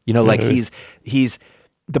 Like he's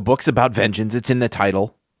the book's about vengeance. It's in the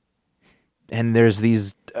title, and there's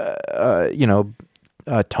these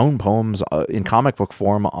tone poems in comic book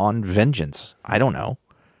form on vengeance. I don't know.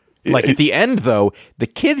 Like at the end, though, the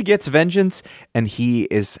kid gets vengeance, and he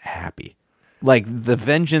is happy. Like, the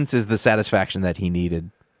vengeance is the satisfaction that he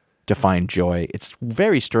needed to find joy. It's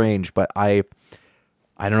very strange, but I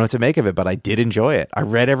don't know what to make of it, but I did enjoy it. I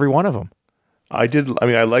read every one of them. I did. I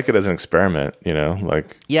mean, I like it as an experiment,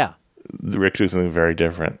 Yeah. Rick doing something very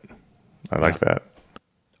different. I like that.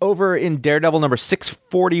 Over in Daredevil number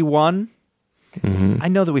 641, I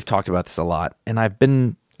know that we've talked about this a lot, and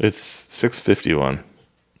It's 651.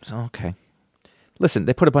 Okay. Listen,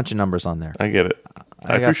 they put a bunch of numbers on there. I get it.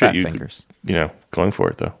 I appreciate you, fingers. Going for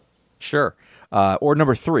it, though. Sure. Or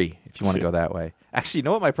number 3, if you want to go that way. Actually, you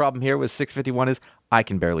know what my problem here with 651 is? I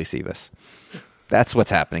can barely see this. That's what's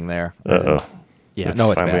happening there. Uh-oh. Yeah, it's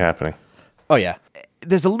finally bad. Happening. Oh, yeah.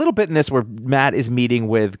 There's a little bit in this where Matt is meeting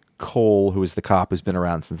with Cole, who is the cop who's been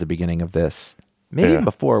around since the beginning of this. Maybe even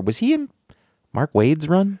before. Was he in Mark Waid's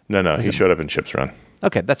run? No. He showed up in Chip's run.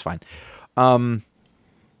 Okay, that's fine.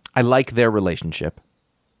 I like their relationship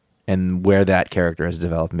and where that character has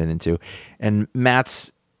developed into. And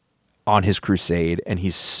Matt's on his crusade, and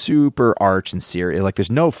he's super arch and serious. Like,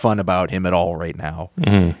 there's no fun about him at all right now.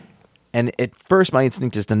 Mm-hmm. And at first, my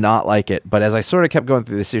instinct is to not like it. But as I sort of kept going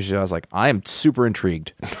through this issue, I was like, I am super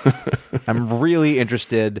intrigued. I'm really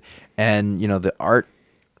interested. And, the art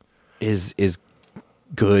is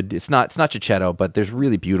good. It's not Chichetto, but there's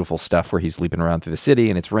really beautiful stuff where he's leaping around through the city,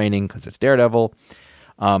 and it's raining because it's Daredevil.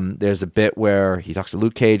 There's a bit where he talks to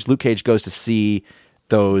Luke Cage. Luke Cage goes to see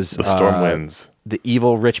those The Stormwinds. the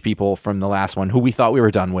evil rich people from the last one who we thought we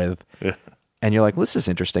were done with. Yeah. And you're like, well, this is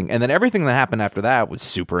interesting. And then everything that happened after that was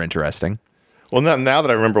super interesting. Well, now that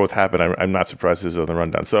I remember what happened, I'm not surprised this is on the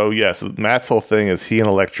rundown. So, so Matt's whole thing is he and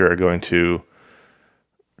Elektra are going to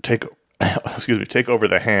take over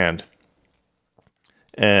the Hand.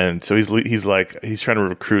 And so he's trying to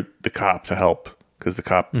recruit the cop to help because the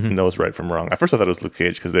cop knows right from wrong. At first I thought it was Luke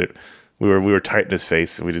Cage because we were tight in his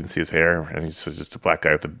face and we didn't see his hair, and he's just a black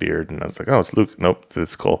guy with a beard. And I was like, oh, it's Luke. Nope,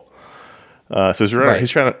 it's Cole. So he's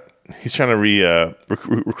trying to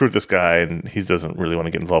recruit this guy, and he doesn't really want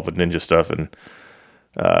to get involved with ninja stuff. And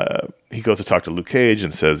he goes to talk to Luke Cage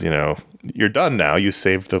and says, you're done now. You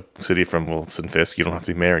saved the city from Wilson Fisk. You don't have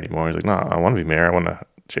to be mayor anymore. He's like, no, I want to be mayor. I want to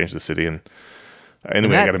change the city. And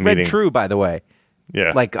anyway, I got a meeting. True, by the way.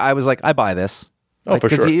 Yeah. Like, I was like, I buy this. Oh, for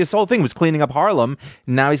sure. His whole thing was cleaning up Harlem.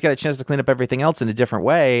 Now he's got a chance to clean up everything else in a different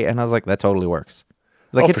way. And I was like, that totally works.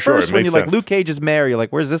 Like at first, when you're like, Luke Cage is mayor, you're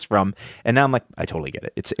like, where's this from? And now I'm like, I totally get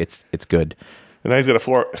it. It's good. And now he's got a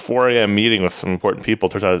 4 a.m. meeting with some important people.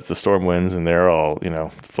 Turns out it's the Stormwinds, and they're all,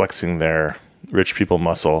 flexing their rich people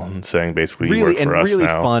muscle and saying basically, you work for us really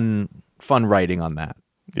now. fun writing on that.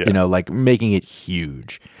 Yeah. Like making it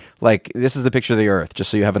huge. Like, this is the picture of the Earth,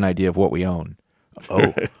 just so you have an idea of what we own.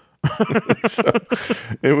 Oh. So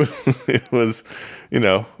it was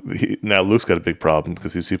now Luke's got a big problem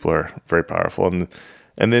because these people are very powerful, and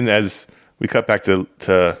then as we cut back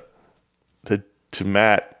to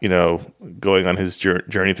Matt, going on his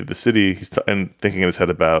journey through the city, and thinking in his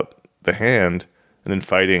head about the Hand, and then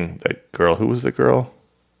fighting that girl. Who was the girl?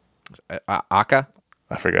 Aka?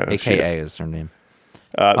 I forgot. AKA is her name.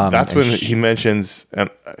 That's when he mentions,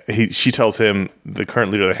 and she tells him the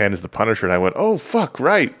current leader of the Hand is the Punisher, and I went, oh fuck,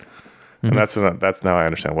 right. And that's now I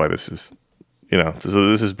understand why this is,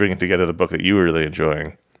 so this is bringing together the book that you were really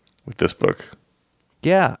enjoying with this book.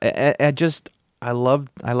 Yeah, I just went,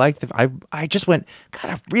 God,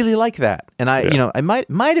 I really like that, and I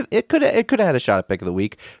might have it could have had a shot at pick of the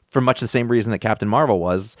week for much the same reason that Captain Marvel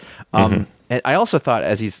was. And I also thought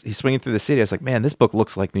as he's swinging through the city, I was like, man, this book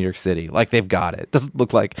looks like New York City, like they've got it. It doesn't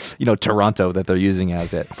look like Toronto that they're using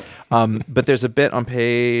as it. But there's a bit on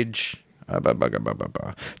page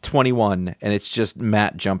 21, and it's just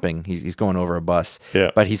Matt jumping. He's going over a bus.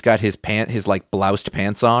 Yeah. But he's got his like bloused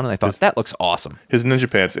pants on, and I thought that looks awesome. His ninja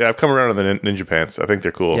pants. Yeah, I've come around on the ninja pants. I think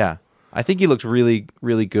they're cool. Yeah. I think he looks really,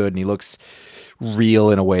 really good, and he looks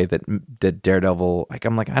real in a way that Daredevil. Like,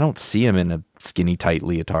 I'm like, I don't see him in a skinny, tight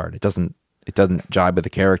leotard. It doesn't jibe with the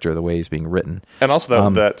character the way he's being written. And also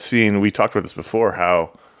that scene, we talked about this before,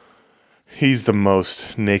 how he's the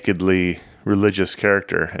most nakedly religious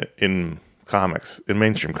character in comics, in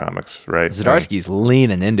mainstream comics, right? Zdarsky's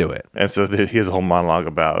leaning into it. And so he has a whole monologue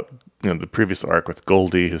about the previous arc with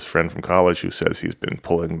Goldie, his friend from college, who says he's been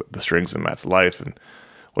pulling the strings in Matt's life, and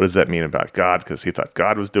what does that mean about God? Because he thought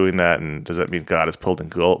God was doing that, and does that mean God is pulling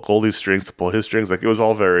Goldie's strings to pull his strings? Like, it was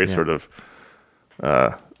all very sort of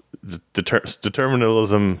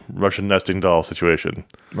determinism, Russian nesting doll situation,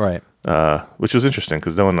 right? Which was interesting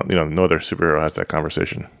because no other superhero has that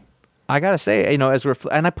conversation. I gotta say, and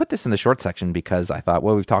I put this in the short section because I thought,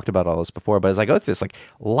 well, we've talked about all this before, but as I go through this, like,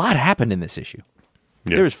 a lot happened in this issue.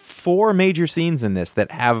 Yeah. There's 4 major scenes in this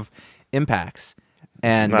that have impacts,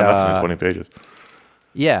 and it's not 20 pages.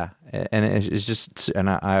 Yeah, and it's just, and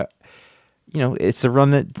I it's a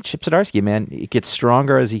run that Chip Zdarsky, man, it gets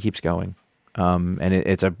stronger as he keeps going, and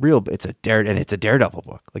it's a Daredevil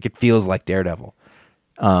book. Like, it feels like Daredevil,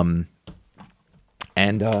 and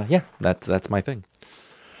that's my thing.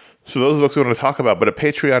 So those are the books we want to talk about, but at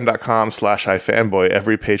patreon.com/ifanboy,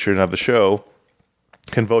 every patron of the show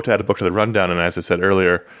can vote to add a book to the rundown. And as I said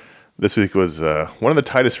earlier, this week was one of the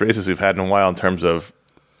tightest races we've had in a while in terms of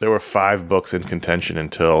there were 5 books in contention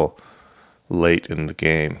until late in the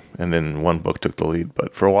game, and then one book took the lead.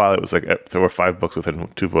 But for a while, it was like there were 5 books within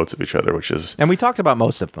 2 votes of each other, which is... And we talked about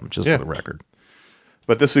most of them, just for the record.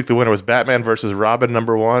 But this week, the winner was Batman vs. Robin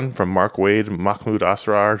 #1 from Mark Waid, Mahmoud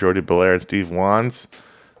Asrar, Jordi Belair, and Steve Wands.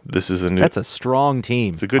 That's a strong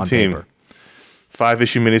team. It's a good team. Paper.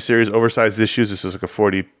 5-issue miniseries, oversized issues. This is like a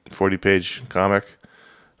 40-page comic.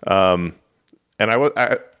 And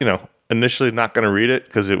I initially not going to read it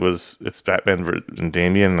because it's Batman and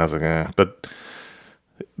Damian, and I was like, But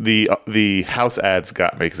the house ads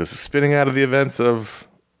got me because it's spinning out of the events of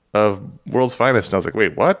World's Finest, and I was like,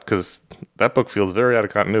 wait, what? Because that book feels very out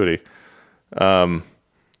of continuity.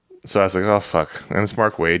 So I was like, oh, fuck. And it's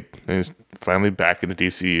Mark Waid. And he's finally back into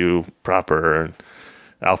DCU proper. And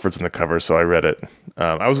Alfred's in the cover, so I read it.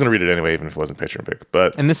 I was going to read it anyway, even if it wasn't Patreon pick.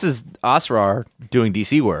 And this is Asrar doing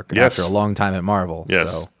DC work after a long time at Marvel.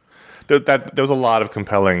 Yes. So. there was a lot of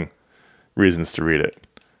compelling reasons to read it,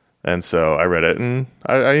 and so I read it and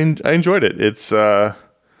I enjoyed it. It's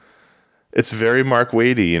very Mark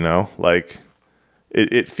Waid-y, you know, like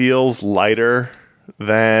it feels lighter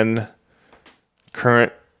than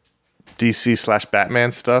current DC /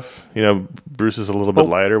 Batman stuff. You know, Bruce is a little bit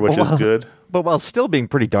lighter, which is good. But while still being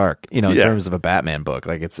pretty dark, you know, in terms of a Batman book,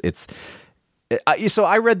 like so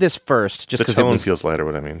I read this first just because the tone feels lighter.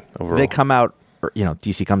 What I mean, overall, they come out, you know,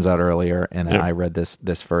 DC comes out earlier, and I read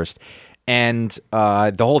this first, and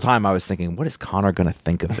the whole time I was thinking, what is Connor going to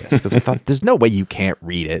think of this? Because I thought, there's no way you can't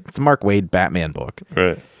read it. It's a Mark Waid Batman book,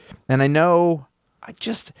 right? And I know,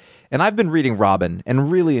 and I've been reading Robin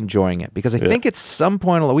and really enjoying it because I think at some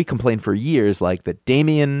point, we complained for years, like that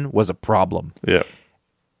Damian was a problem. Yeah.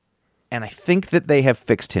 And I think that they have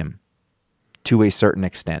fixed him to a certain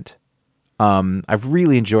extent. I've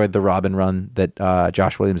really enjoyed the Robin run that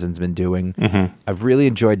Josh Williamson's been doing. Mm-hmm. I've really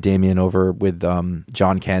enjoyed Damian over with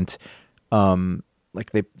John Kent.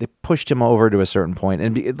 Like they pushed him over to a certain point,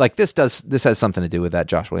 and this has something to do with that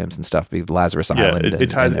Josh Williamson stuff, Lazarus Island.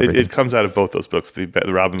 It comes out of both those books, the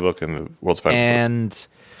Robin book and the World's Finest book. And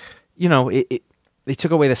you know, they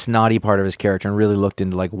took away the snotty part of his character and really looked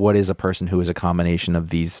into like what is a person who is a combination of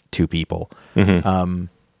these two people. Mm-hmm.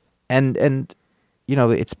 And you know,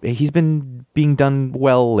 he's been being done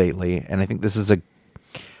well lately, and I think this is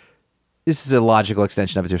a logical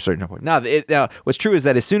extension of it to a certain point. Now, what's true is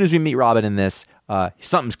that as soon as we meet Robin in this,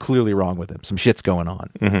 something's clearly wrong with him. Some shit's going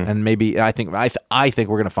on, and maybe I think we're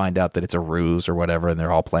going to find out that it's a ruse or whatever, and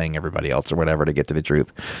they're all playing everybody else or whatever to get to the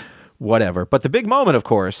truth. Whatever. But the big moment, of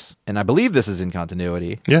course, and I believe this is in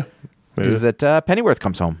continuity, is that Pennyworth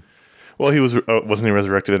comes home. Well, he wasn't he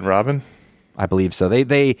resurrected in Robin? I believe so.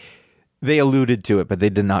 They alluded to it, but they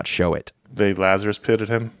did not show it. They Lazarus pitted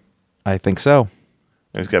him? I think so.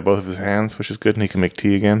 And he's got both of his hands, which is good, and he can make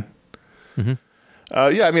tea again. Mm-hmm.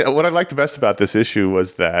 I mean, what I liked the best about this issue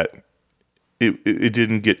was that it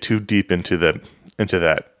didn't get too deep into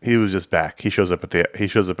that. He was just back. He shows up at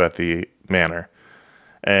the manor.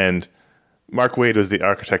 And Mark Waid was the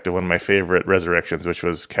architect of one of my favorite resurrections, which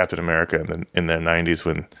was Captain America in the 90s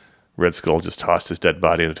when Red Skull just tossed his dead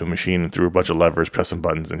body into a machine and threw a bunch of levers, pressed some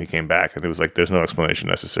buttons, and he came back. And it was like, there's no explanation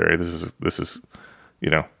necessary. This is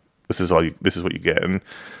what you get.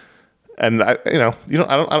 And I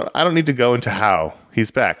don't need to go into how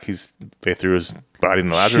he's back. They threw his body in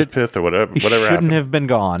the Lazarus pit or whatever. He shouldn't happened. have been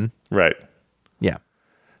gone. Right. Yeah.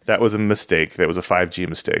 That was a mistake. That was a 5G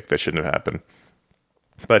mistake. That shouldn't have happened.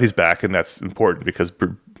 But he's back, and that's important because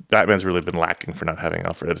Batman's really been lacking for not having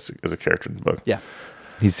Alfred as a character in the book. Yeah,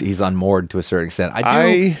 he's unmoored to a certain extent.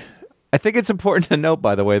 I think it's important to note,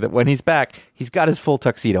 by the way, that when he's back, he's got his full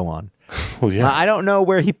tuxedo on. Well, yeah. I don't know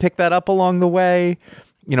where he picked that up along the way.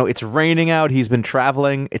 You know, it's raining out. He's been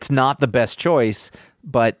traveling. It's not the best choice,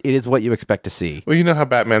 but it is what you expect to see. Well, you know how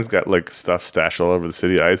Batman's got like stuff stashed all over the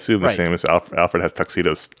city. I assume the same as Alfred has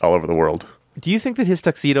tuxedos all over the world. Do you think that his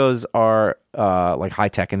tuxedos are like high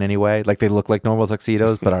tech in any way? Like they look like normal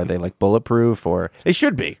tuxedos, but are they like bulletproof? Or they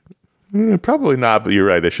should be? Probably not, but you're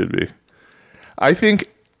right. They should be. I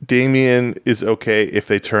think Damian is okay if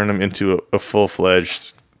they turn him into a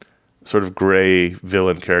full-fledged sort of gray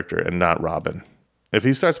villain character and not Robin. If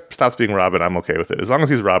he stops being Robin, I'm okay with it. As long as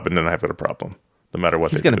he's Robin, then I've got a problem. No matter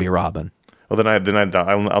what. He's going to be Robin. Well,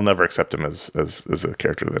 I'll never accept him as a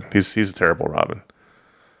character. Then he's a terrible Robin.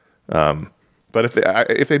 But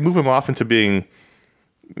if they move him off into being,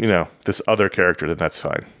 you know, this other character, then that's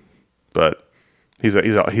fine. But he's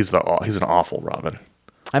an awful Robin.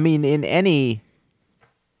 I mean,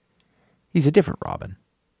 he's a different Robin.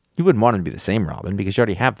 You wouldn't want him to be the same Robin because you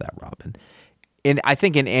already have that Robin. And I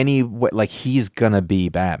think in any way, like he's gonna be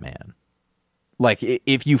Batman. Like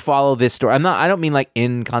if you follow this story, I don't mean like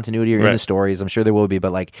in continuity or in the stories. I'm sure there will be,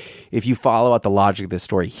 but like if you follow out the logic of this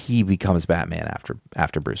story, he becomes Batman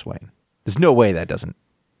after Bruce Wayne. There's no way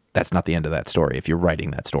that's not the end of that story if you're writing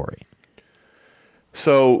that story.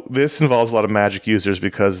 So this involves a lot of magic users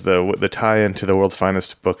because the tie-in to the World's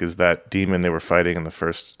Finest book is that demon they were fighting in the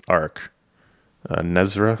first arc.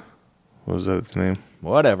 Nezra? What was that name?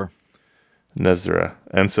 Whatever. Nezra.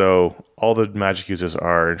 And so all the magic users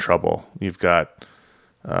are in trouble. You've got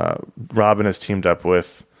Robin has teamed up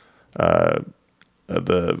with the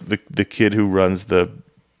kid who runs the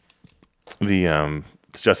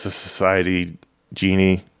Justice Society,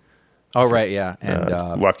 Genie. Oh right, yeah,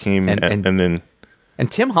 and Joaquin, and then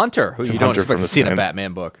Tim Hunter, who you don't expect to see in a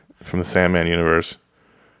Batman book from the Sandman universe.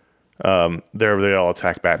 They all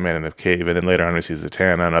attack Batman in the cave, and then later on we see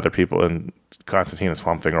Zatanna and other people, and Constantine and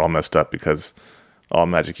Swamp Thing are all messed up because all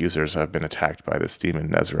magic users have been attacked by this demon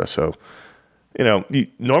Nezra. So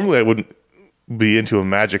normally I wouldn't be into a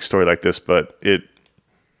magic story like this, but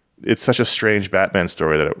it's such a strange Batman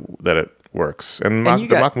story that it works. And the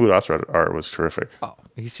Mahmoud Asrar art was terrific. Oh,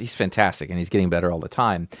 he's fantastic, and he's getting better all the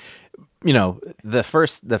time.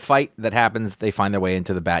 The fight that happens, they find their way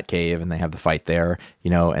into the Batcave, and they have the fight there,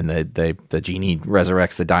 and the genie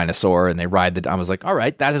resurrects the dinosaur, and they ride I was like, all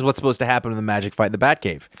right, that is what's supposed to happen in the magic fight in the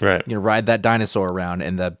Batcave. Right. Ride that dinosaur around,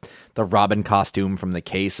 and the Robin costume from the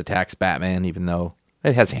case attacks Batman, even though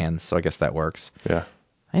it has hands, so I guess that works. Yeah.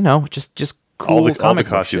 I know, just cool all the comic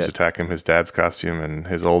book costumes shit. attack him. His dad's costume and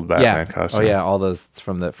his old Batman costume. Oh yeah, all those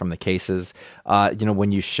from the cases.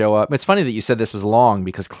 When you show up, it's funny that you said this was long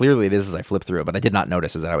because clearly it is as I flip through it, but I did not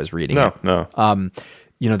notice as I was reading it. No.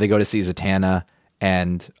 They go to see Zatanna,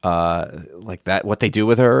 and like that, what they do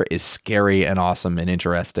with her is scary and awesome and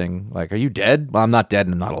interesting. Like, are you dead? Well, I'm not dead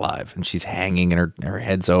and I'm not alive. And she's hanging and her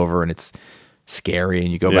head's over, and it's scary.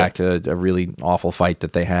 And you go back to a really awful fight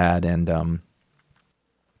that they had, and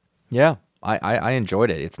I enjoyed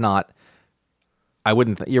it. It's not. I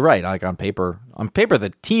wouldn't. You're right. Like on paper,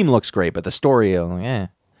 the team looks great, but the story, the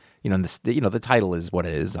title is what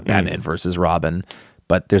it is: Batman versus Robin.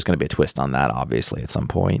 But there's going to be a twist on that, obviously, at some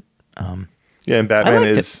point. And Batman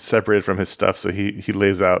is separated from his stuff, so he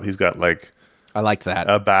lays out. He's got like I liked that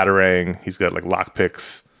a batarang. He's got like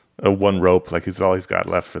lockpicks, one rope. Like he's all he's got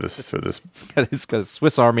left for this. He's got a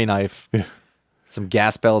Swiss Army knife. Yeah. Some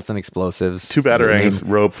gas belts and explosives. 2 batarangs,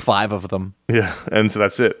 rope. 5 of them. Yeah, and so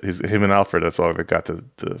that's it. Him and Alfred, that's all they got to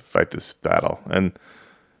fight this battle. And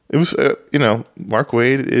it was, Mark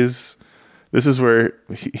Waid is, this is where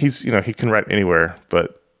he's, he can write anywhere,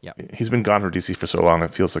 but he's been gone from DC for so long,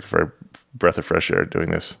 it feels like a very breath of fresh air doing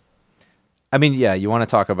this. I mean, you want to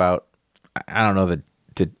talk about, I don't know that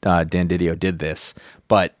Dan Didio did this,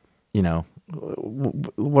 but,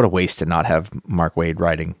 what a waste to not have Mark Waid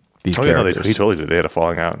writing these characters. He totally did. They had a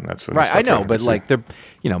falling out, and that's when. Right, I know, but like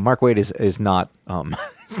Mark Waid is not.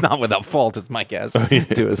 It's not without fault, is my guess,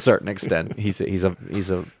 to a certain extent. He's a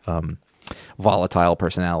volatile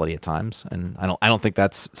personality at times, and I don't think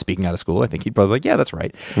that's speaking out of school. I think he'd probably that's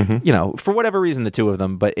right. Mm-hmm. For whatever reason, the two of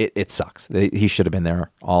them, but it sucks. He should have been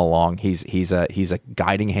there all along. He's a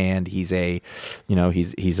guiding hand. He's a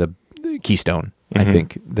keystone. Mm-hmm. I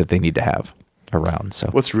think that they need to have around. So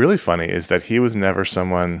what's really funny is that he was never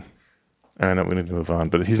someone. I know we need to move on,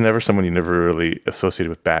 but he's never someone you never really associated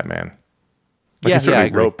with Batman. He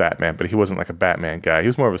certainly wrote Batman, but he wasn't like a Batman guy. He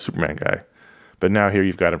was more of a Superman guy. But now here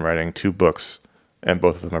you've got him writing 2 books, and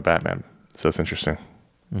both of them are Batman. So it's interesting.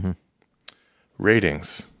 Mm-hmm.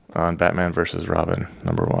 Ratings on Batman versus Robin,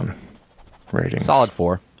 number 1. Ratings. Solid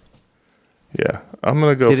 4. Yeah. I'm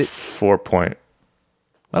going to go 4.2.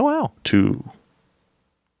 Oh, wow. 4.2.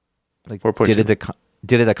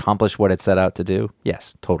 Did it accomplish what it set out to do?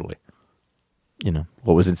 Yes, totally.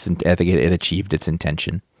 What was its? I think it achieved its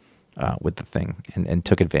intention with the thing, and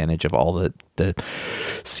took advantage of all the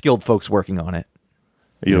skilled folks working on it.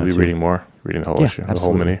 You'll be reading the whole issue, absolutely. The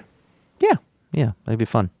whole mini. Yeah, that'd be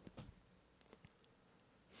fun.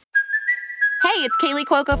 Hey, it's Kaylee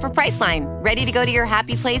Cuoco for Priceline. Ready to go to your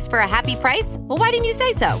happy place for a happy price? Well, why didn't you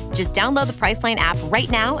say so? Just download the Priceline app right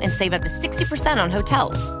now and save up to 60% on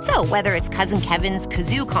hotels. So whether it's Cousin Kevin's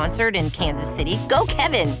Kazoo Concert in Kansas City, go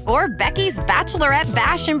Kevin, or Becky's Bachelorette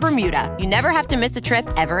Bash in Bermuda, you never have to miss a trip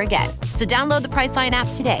ever again. So download the Priceline app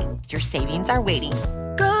today. Your savings are waiting.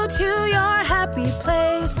 Go to your happy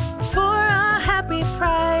place for a happy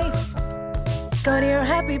price. Go to your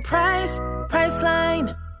happy price,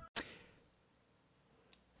 Priceline.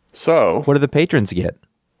 So, what do the patrons get?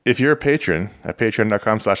 If you're a patron at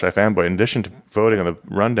patreon.com/ifanboy, in addition to voting on the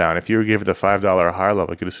rundown, if you give it the $5 or higher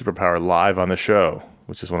level, get a superpower live on the show,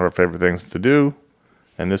 which is one of our favorite things to do.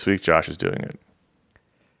 And this week, Josh is doing it.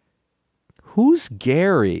 Who's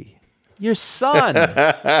Gary? Your son.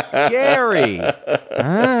 Gary.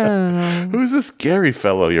 Who's this Gary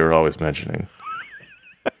fellow you're always mentioning?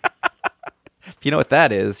 If you know what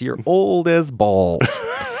that is, you're old as balls.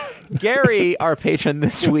 Gary, our patron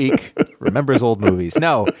this week, remembers old movies.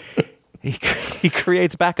 No, he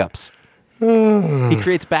creates backups. He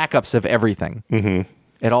creates backups of everything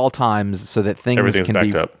at all times so that things can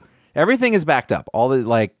be backed up. Everything is backed up. All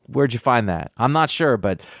the where'd you find that? I'm not sure,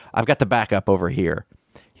 but I've got the backup over here.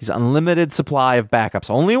 He's unlimited supply of backups.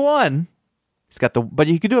 Only one. He's got but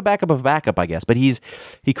you could do a backup of a backup, I guess. But he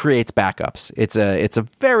creates backups. It's a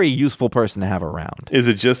very useful person to have around. Is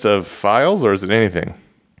it just of files or is it anything?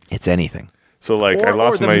 It's anything. So I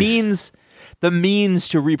lost my the means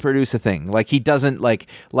to reproduce a thing. Like he doesn't like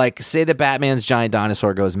say that Batman's giant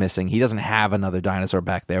dinosaur goes missing. He doesn't have another dinosaur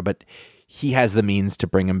back there, but he has the means to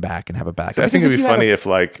bring him back and have a backup. I think it'd be funny a- if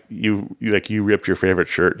like you ripped your favorite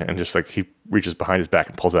shirt and just like he reaches behind his back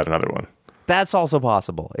and pulls out another one. That's also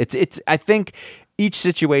possible. It's. I think each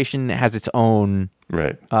situation has its own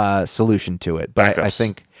Right. solution to it. But I Backups.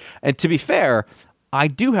 think, and to be fair, I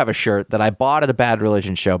do have a shirt that I bought at a Bad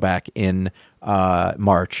Religion show back in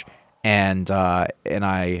March, and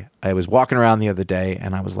I was walking around the other day,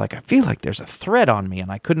 and I was like, I feel like there's a thread on me,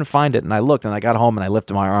 and I couldn't find it, and I looked, and I got home, and I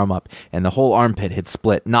lifted my arm up, and the whole armpit had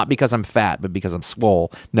split, not because I'm fat, but because I'm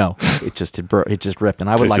swole. No, it just ripped, and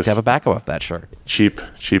I would It's like to just- have a backup of that shirt. Cheap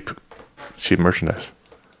merchandise.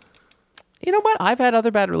 You know what? I've had other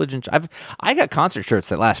Bad Religion. I got concert shirts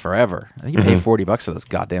that last forever. I think you pay $40 for those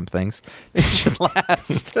goddamn things. It should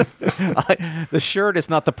last. The shirt is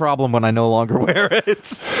not the problem when I no longer wear it.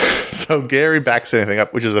 So Gary backs anything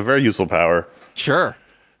up, which is a very useful power. Sure.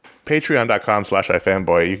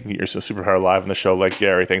 Patreon.com/ifanboy. You can get your superpower live on the show like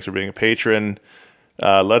Gary. Thanks for being a patron.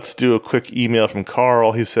 Let's do a quick email from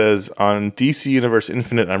Carl. He says, on DC Universe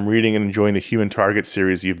Infinite, I'm reading and enjoying the Human Target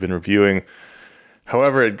series you've been reviewing.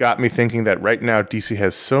 However, it got me thinking that right now DC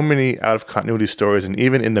has so many out-of-continuity stories, and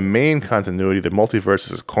even in the main continuity, the multiverse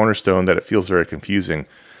is a cornerstone that it feels very confusing.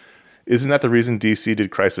 Isn't that the reason DC did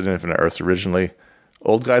Crisis on Infinite Earths originally?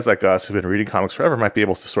 Old guys like us who've been reading comics forever might be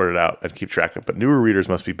able to sort it out and keep track of it, but newer readers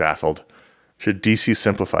must be baffled. Should DC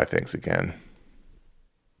simplify things again?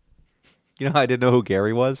 You know how I didn't know who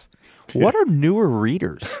Gary was? What are newer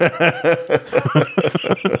readers?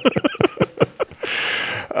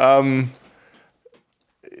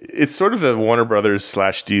 It's sort of the Warner Brothers /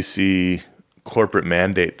 DC corporate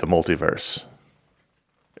mandate, the multiverse.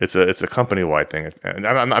 It's a company wide thing, and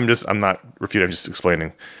I'm not refuting. I'm just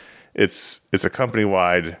explaining. It's a company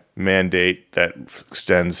wide mandate that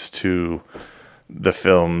extends to the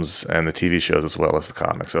films and the TV shows as well as the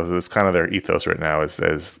comics. So it's kind of their ethos right now is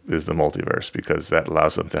the multiverse, because that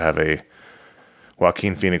allows them to have a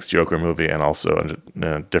Joaquin Phoenix Joker movie and also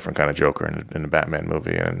a different kind of Joker in a Batman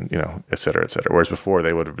movie, and et cetera, et cetera. Whereas before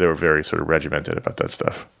they were very sort of regimented about that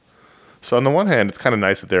stuff. So on the one hand, it's kind of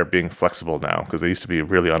nice that they're being flexible now, because they used to be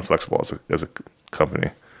really unflexible as a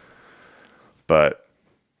company. But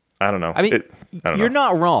I don't know. I mean, I don't you're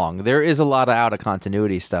know. not wrong. There is a lot of out of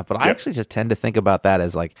continuity stuff, but I Yeah. actually just tend to think about that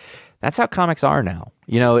as like, that's how comics are now.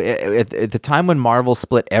 You know, at the time when Marvel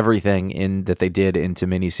split everything that they did into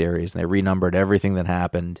miniseries and they renumbered everything that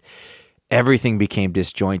happened, everything became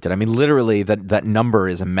disjointed. I mean, literally, that number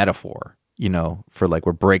is a metaphor, for like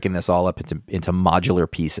we're breaking this all up into modular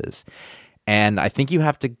pieces. And I think you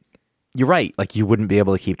have to. You're right. Like you wouldn't be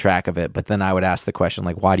able to keep track of it, but then I would ask the question,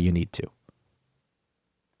 like, why do you need to?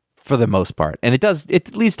 For the most part. And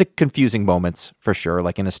it leads to confusing moments for sure,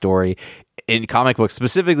 like in a story. In comic books,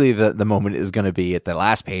 specifically, the moment is going to be at the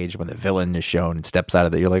last page when the villain is shown and steps out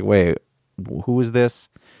of it. You're like, wait, who is this?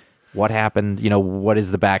 What happened? What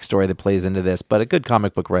is the backstory that plays into this? But a good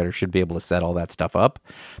comic book writer should be able to set all that stuff up.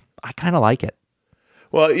 I kind of like it.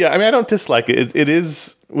 Well, yeah, I mean, I don't dislike it. It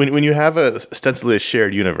is when you have ostensibly a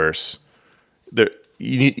shared universe,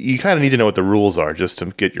 you kind of need to know what the rules are just to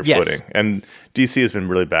get your Yes. footing. And DC has been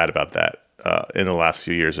really bad about that in the last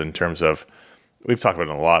few years in terms of, we've talked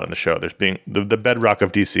about it a lot on the show. There's being the bedrock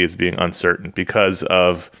of DC is being uncertain because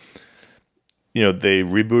of, they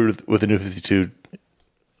rebooted with the New 52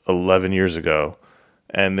 11 years ago,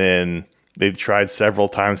 and then they've tried several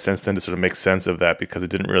times since then to sort of make sense of that because it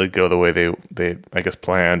didn't really go the way they I guess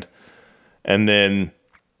planned. And then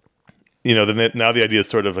now the idea is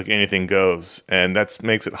sort of like anything goes, and that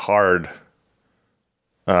makes it hard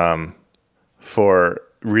for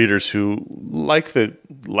readers who like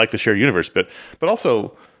the shared universe, but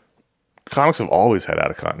also comics have always had out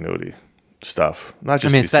of continuity stuff. Not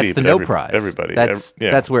just DC, that's the but no prize. everybody.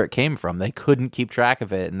 That's where it came from. They couldn't keep track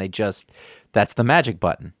of it, and that's the magic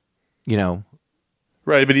button.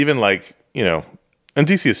 Right, but even and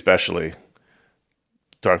DC especially,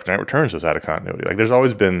 Dark Knight Returns was out of continuity. Like there's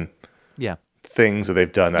always been Yeah. things that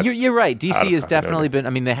they've done. You're right. DC out of has definitely continuity. been. I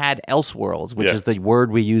mean, they had Elseworlds, which Yeah. is the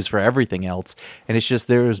word we use for everything else, and it's just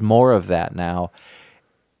there's more of that now.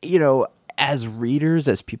 As readers,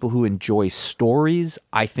 as people who enjoy stories,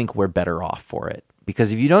 I think we're better off for it,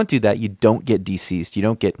 because if you don't do that, you don't get Deceased, you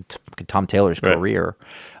don't get Tom Taylor's Right. career,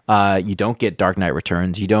 you don't get Dark Knight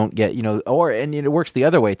Returns, you don't get and it works the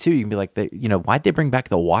other way too. You can be like, why'd they bring back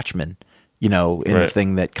the Watchmen? In the Right.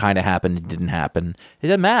 thing that kind of happened and didn't happen. It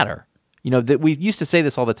doesn't matter. That we used to say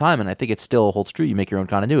this all the time, and I think it still holds true. You make your own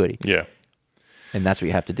continuity, Yeah. and that's what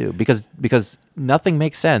you have to do because nothing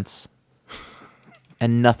makes sense,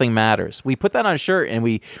 and nothing matters. We put that on a shirt,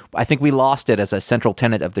 and I think we lost it as a central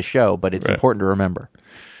tenet of the show, but it's Right. important to remember.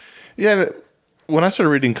 Yeah, when I started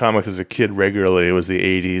reading comics as a kid regularly, it was the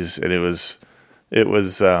 80s, and it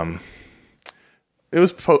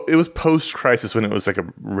was post-crisis when it was like a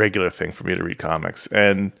regular thing for me to read comics.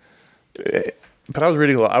 But I was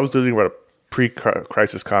reading a lot of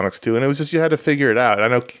pre-crisis comics too, and it was just, you had to figure it out. And I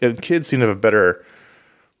know kids seem to have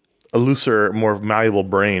a looser, more malleable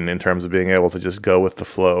brain in terms of being able to just go with the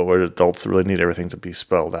flow, where adults really need everything to be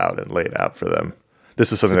spelled out and laid out for them.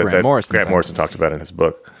 This is something that Grant Morrison talked about in his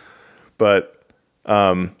book. But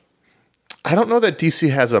I don't know that DC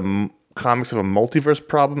has comics of a multiverse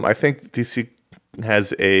problem. I think DC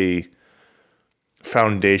has a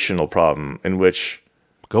foundational problem in which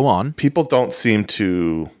go on. People don't seem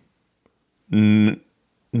to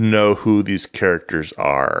know who these characters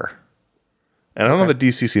are. And I don't know that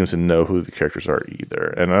DC seems to know who the characters are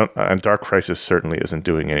either. And Dark Crisis certainly isn't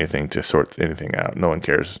doing anything to sort anything out. No one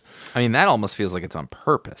cares. I mean, that almost feels like it's on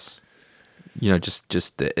purpose.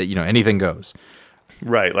 Just anything goes.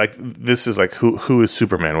 Right. Like, this is like, who is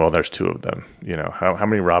Superman? Well, there's 2 of them. How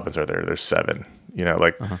many Robins are there? There's 7.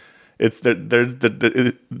 It's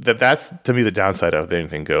that's to me the downside of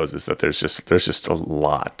anything goes, is that there's just a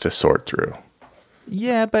lot to sort through.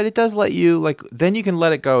 Yeah, but it does let you, then you can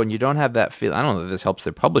let it go, and you don't have that feel. I don't know that this helps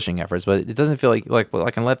their publishing efforts, but it doesn't feel like well,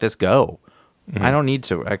 I can let this go. Mm-hmm. I don't need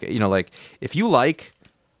to. If you like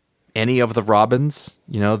any of the Robins,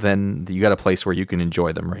 then you got a place where you can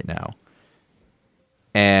enjoy them right now.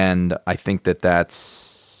 And I think that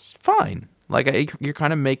that's fine. You're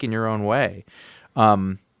kind of making your own way.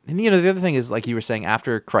 And the other thing is, like you were saying,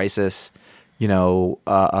 after Crisis,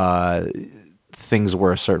 things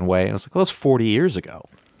were a certain way, and it's like, well, that's 40 years ago.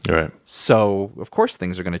 Right. So of course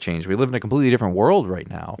things are going to change. We live in a completely different world right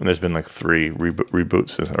now. And there's been like 3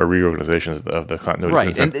 reboots or reorganizations of the continuity.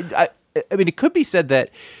 Right. And I mean, it could be said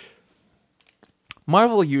that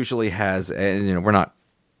Marvel usually has, and we're not.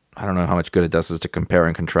 I don't know how much good it does us to compare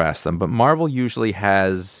and contrast them, but Marvel usually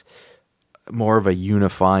has more of a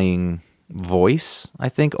unifying voice, I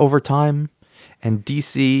think, over time, and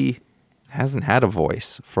DC hasn't had a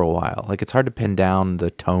voice for a while. It's hard to pin down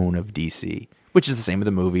the tone of DC, which is the same with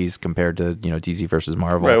the movies compared to DC versus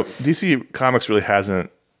Marvel. Right. DC Comics really hasn't.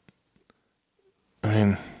 I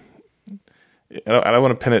mean, I don't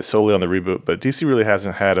want to pin it solely on the reboot, but DC really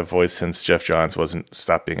hasn't had a voice since Jeff Johns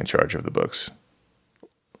stopped being in charge of the books,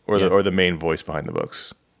 or the main voice behind the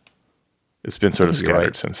books. It's been sort of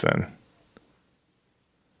scattered since then.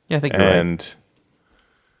 Yeah, I think you're right.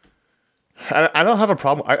 I don't have a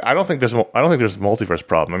problem. I don't think there's a multiverse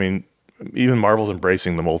problem. I mean, even Marvel's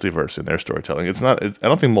embracing the multiverse in their storytelling. I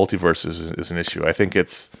don't think multiverse is an issue. I think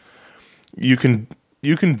it's you can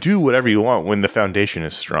do whatever you want when the foundation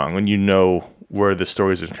is strong, when you know where the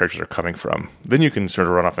stories and characters are coming from. Then you can sort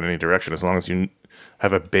of run off in any direction, as long as you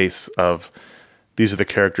have a base of these are the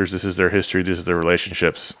characters, this is their history, these are their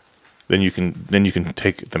relationships. Then you can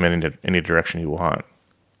take them in any direction you want.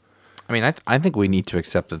 I mean, I think we need to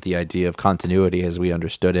accept that the idea of continuity as we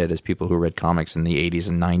understood it as people who read comics in the 80s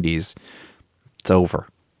and 90s, it's over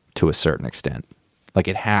to a certain extent.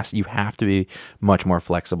 You have to be much more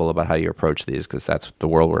flexible about how you approach these, because that's the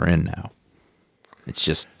world we're in now. It's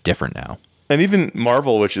just different now. And even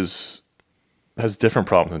Marvel, which has different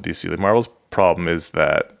problems than DC. Marvel's problem is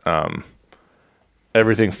that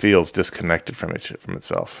everything feels disconnected from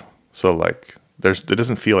itself. So it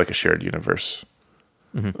doesn't feel like a shared universe.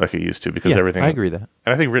 Mm-hmm. Like it used to, because everything. I agree with that.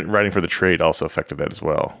 And I think writing for the trade also affected that as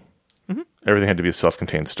well. Mm-hmm. Everything had to be a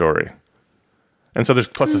self-contained story, and so there's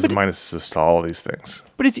pluses and minuses to all these things.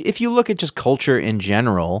 But if you look at just culture in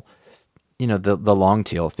general, the long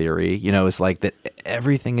tail theory, is like that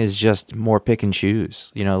everything is just more pick and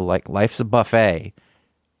choose. Like life's a buffet,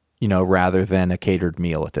 rather than a catered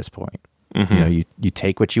meal at this point. Mm-hmm. You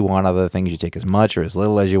take what you want out of the things. You take as much or as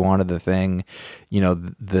little as you want of the thing.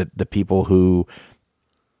 The people who.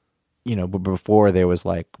 Before there was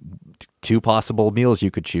 2 possible meals you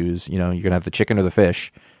could choose. You're going to have the chicken or the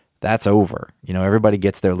fish. That's over. Everybody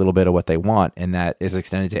gets their little bit of what they want, and that is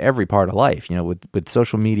extended to every part of life. With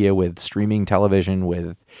social media, with streaming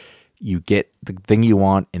television, you get the thing you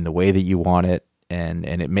want in the way that you want it, and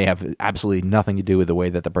it may have absolutely nothing to do with the way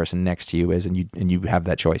that the person next to you is, and you have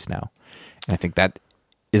that choice now. And I think that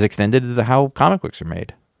is extended to how comic books are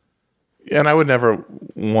made. And I would never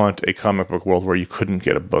want a comic book world where you couldn't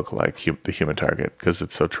get a book like The Human Target, because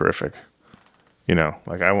it's so terrific.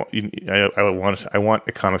 I want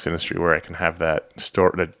a comics industry where I can have that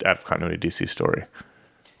story, that out of continuity DC story.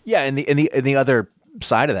 Yeah, and the other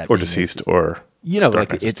side of that, or Deceased, or Steel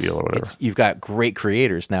or whatever. You've got great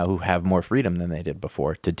creators now who have more freedom than they did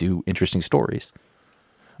before to do interesting stories.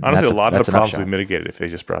 Honestly, a lot of the problems would be mitigated if they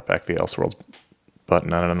just brought back the Elseworlds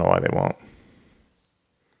button. I don't know why they won't.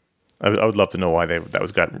 I would love to know why that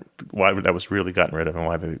was really gotten rid of, and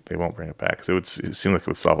why they won't bring it back. Because it seemed like it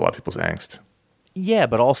would solve a lot of people's angst. Yeah,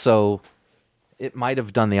 but also it might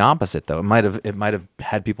have done the opposite, though. It might have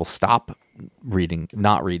had people stop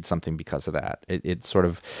not read something because of that. It sort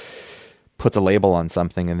of puts a label on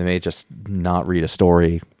something, and they may just not read a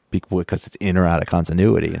story because it's in or out of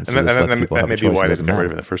continuity, and so this lets people have a choice. That may be why they got rid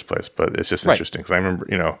of it in the first place. But it's just interesting because I remember,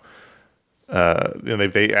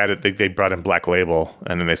 they brought in Black Label,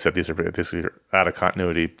 and then they said these are out of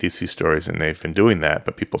continuity DC stories, and they've been doing that,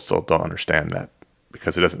 but people still don't understand that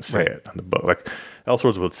because it doesn't say it on the book. Like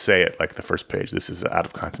Elseworlds would say it like the first page. This is out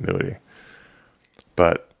of continuity,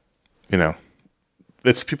 but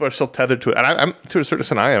it's people are still tethered to it, and I'm to a certain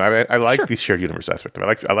extent. I like the shared universe aspect of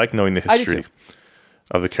it. I like knowing the history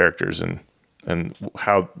of the characters and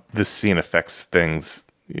how this scene affects things,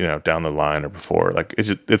 down the line or before. Like it's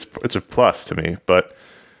a plus to me, but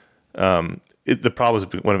the problem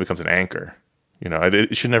is when it becomes an anchor.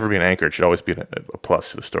 It should never be an anchor. It should always be a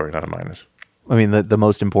plus to the story, not a minus. I mean, the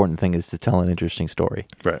most important thing is to tell an interesting story,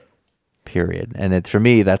 right? Period. And for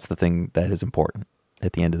me, that's the thing that is important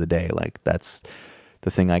at the end of the day. Like that's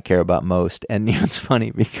the thing I care about most. And it's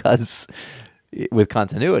funny because with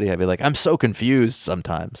continuity, I'd be like, I'm so confused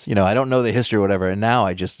sometimes. I don't know the history or whatever. And now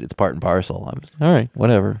it's part and parcel. I'm all right,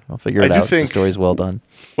 whatever. I'll figure it out. The story's well done.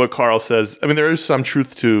 What Carl says, I mean, there is some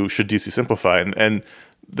truth to should DC simplify. And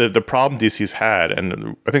the problem DC's had,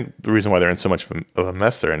 and I think the reason why they're in so much of a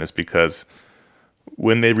mess they're in is because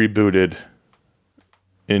when they rebooted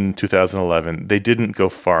in 2011, they didn't go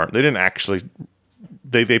far. They didn't actually,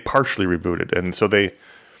 they partially rebooted. And so they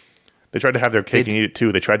tried to have their cake and eat it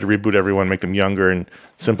too. They tried to reboot everyone, make them younger and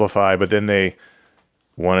simplify, but then they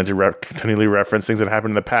wanted to continually reference things that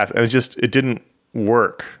happened in the past. And it didn't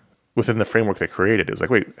work within the framework they created. It was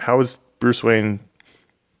like, wait, how is Bruce Wayne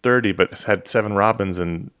 30 but has had 7 Robins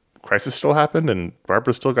and Crisis still happened and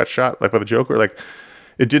Barbara still got shot like by the Joker? Like,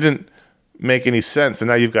 it didn't make any sense. And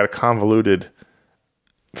now you've got a convoluted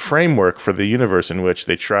framework for the universe in which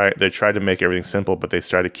they tried to make everything simple, but they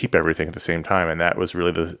tried to keep everything at the same time, and that was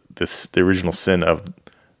really the original sin of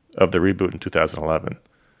the reboot in 2011,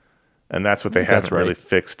 and that's what they haven't really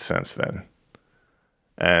fixed since then.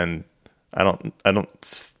 And I've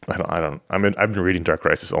been reading Dark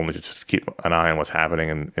Crisis only to just keep an eye on what's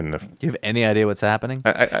happening in the. Do you have any idea what's happening?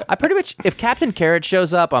 I pretty much, if Captain Carrot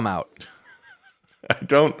shows up, I'm out. I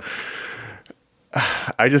don't.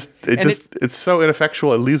 It's so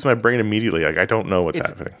ineffectual. It leaves my brain immediately. Like I don't know what's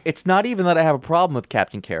happening. It's not even that I have a problem with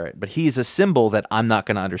Captain Carrot, but he's a symbol that I'm not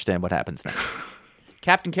going to understand what happens next.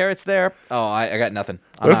 Captain Carrot's there. Oh, I got nothing.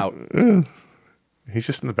 I'm out. He's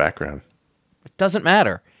just in the background. It doesn't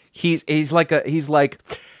matter. He's like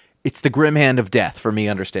it's the grim hand of death for me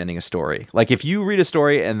understanding a story. Like if you read a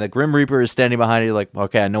story and the Grim Reaper is standing behind you, like,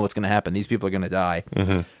 okay, I know what's going to happen. These people are going to die.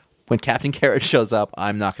 Mm-hmm. When Captain Carrot shows up,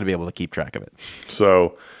 I'm not going to be able to keep track of it.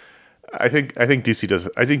 So, I think DC does.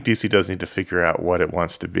 I think DC does need to figure out what it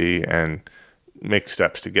wants to be and make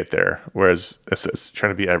steps to get there. Whereas it's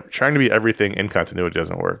trying to be everything in continuity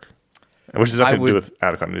doesn't work, which has nothing to do with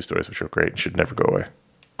out of continuity stories, which are great and should never go away.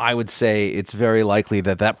 I would say it's very likely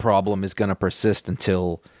that problem is going to persist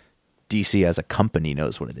until DC as a company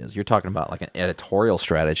knows what it is. You're talking about like an editorial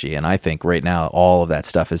strategy, and I think right now all of that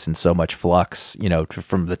stuff is in so much flux.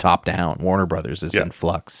 From the top down, Warner Brothers is in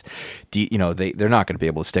flux. They're not going to be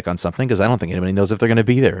able to stick on something because I don't think anybody knows if they're going to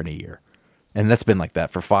be there in a year, and that's been like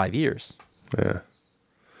that for 5 years. Yeah,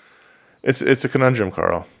 it's a conundrum,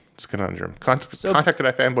 Carl. It's a conundrum.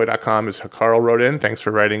 Contact@ifanboy.com is how Carl wrote in. Thanks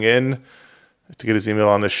for writing in to get his email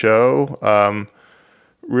on the show.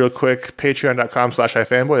 Real quick,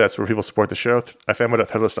 patreon.com/ifanboy. That's where people support the show.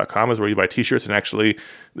 ifanboy.threadless.com is where you buy t-shirts. And actually,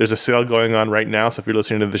 there's a sale going on right now. So if you're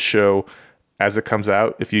listening to the show as it comes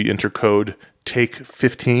out, if you enter code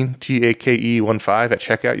TAKE15, TAKE15 at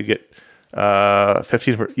checkout, you get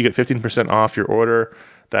 15% off your order.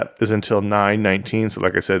 That is until 9/19. So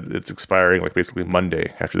like I said, it's expiring like basically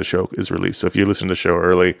Monday after the show is released. So if you listen to the show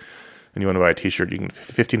early and you want to buy a t-shirt, you can get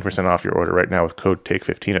 15% off your order right now with code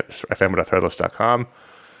TAKE15 at ifanboy.threadless.com.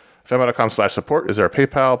 ifanboy.com/support is our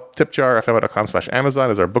PayPal tip jar.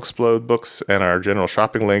 ifanboy.com/Amazon is our Booksplode books and our general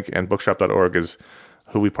shopping link. And bookshop.org is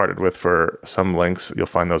who we partnered with for some links. You'll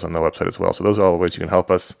find those on the website as well. So those are all the ways you can help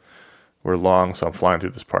us. We're long, so I'm flying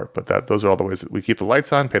through this part. But those are all the ways that we keep the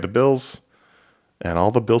lights on, pay the bills. And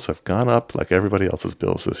all the bills have gone up like everybody else's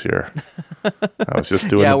bills this year. I was just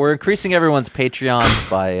doing... we're increasing everyone's Patreons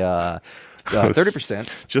by 30%.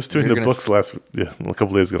 Just doing the books a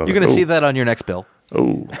couple days ago. You're going to see that on your next bill.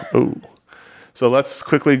 Oh. So let's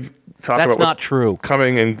quickly talk about what's not true.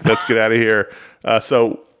 Coming, and let's get out of here.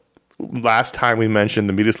 So last time we mentioned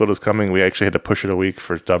the Media Explode was coming, we actually had to push it a week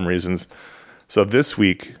for dumb reasons. So this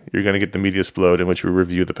week, you're going to get the Media Explode, in which we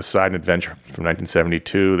review the Poseidon Adventure from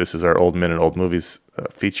 1972. This is our Old Men and Old Movies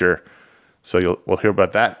feature. So we'll hear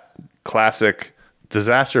about that classic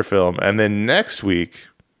disaster film. And then next week...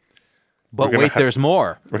 But wait, there's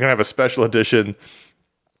more. We're going to have a special edition.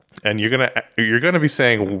 And you're gonna be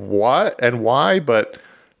saying what and why, but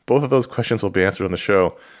both of those questions will be answered on the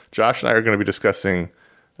show. Josh and I are going to be discussing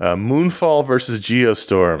Moonfall versus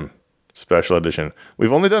Geostorm special edition.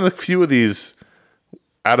 We've only done a few of these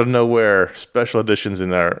out of nowhere special editions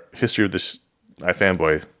in our history of this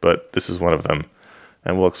iFanboy, but this is one of them,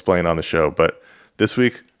 and we'll explain on the show. But this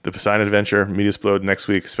week, the Poseidon Adventure, Media Explode. Next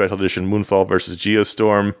week, special edition Moonfall versus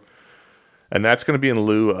Geostorm, and that's going to be in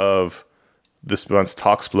lieu of this month's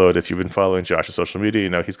Talksplode. If you've been following Josh's social media, you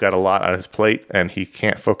know he's got a lot on his plate, and he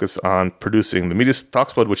can't focus on producing the Media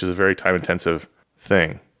Talksplode, which is a very time-intensive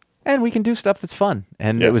thing. And we can do stuff that's fun.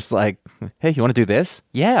 And Yes. It was like, hey, you want to do this?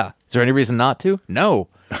 Yeah. Is there any reason not to? No.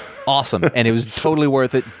 Awesome. And it was totally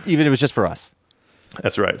worth it, even if it was just for us.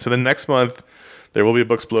 That's right. So then next month, there will be a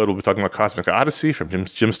Booksplode. We'll be talking about Cosmic Odyssey from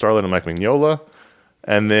Jim Starlin and Mike Mignola.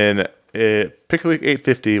 And then Pick a Week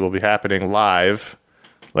 850 will be happening live,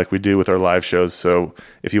 like we do with our live shows. So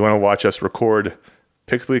if you want to watch us record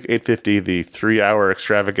Pick a Week 850, the 3-hour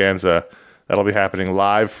extravaganza, that'll be happening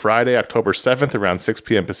live Friday, October 7th, around 6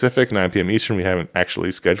 p.m. Pacific, 9 p.m. Eastern. We haven't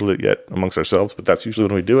actually scheduled it yet amongst ourselves, but that's usually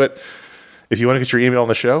when we do it. If you want to get your email on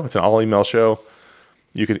the show, it's an all-email show.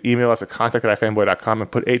 You can email us at contact@ifanboy.com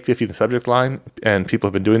and put 850 in the subject line, and people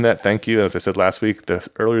have been doing that. Thank you. As I said last week, the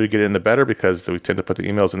earlier you get in, the better, because we tend to put the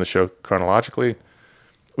emails in the show chronologically.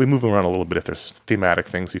 We move them around a little bit if there's thematic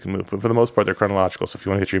things you can move, but for the most part, they're chronological. So if you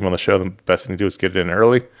want to get your email on the show, the best thing to do is get it in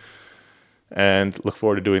early. And look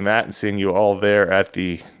forward to doing that and seeing you all there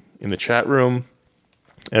in the chat room.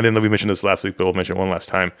 And then we mentioned this last week, but we'll mention it one last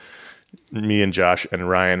time. Me and Josh and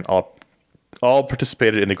Ryan all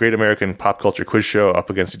participated in the Great American Pop Culture Quiz Show up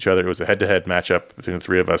against each other. It was a head-to-head matchup between the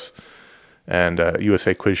three of us. And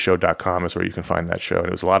usaquizshow.com is where you can find that show. And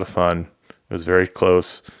it was a lot of fun. It was very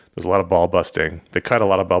close. There was a lot of ball busting. They cut a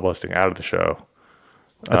lot of ball busting out of the show.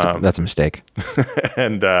 That's a mistake.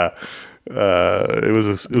 And it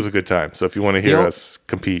was a good time. So if you want to hear us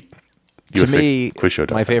compete, To me,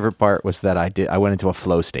 quizshow.com. my favorite part was that I went into a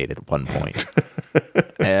flow state at one point.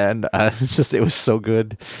 And it was so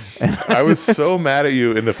good. And I was so mad at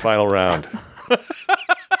you in the final round. I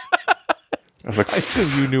was like, I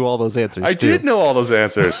assume you knew all those answers. I did know all those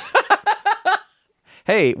answers.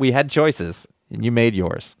 Hey, we had choices, and you made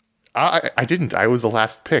yours. I didn't. I was the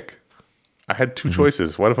last pick. I had two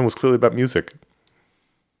choices. One of them was clearly about music.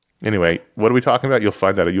 Anyway, what are we talking about? You'll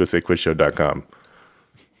find out at usaquizshow.com.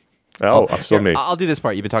 I'm still me. I'll do this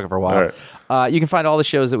part. You've been talking for a while. All You can find all the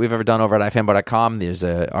shows that we've ever done over at ifanboy.com. There's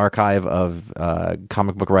an archive of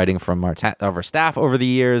comic book writing from our staff over the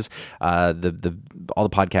years. All the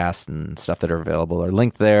podcasts and stuff that are available are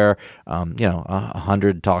linked there.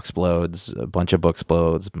 100 Talksplodes, a bunch of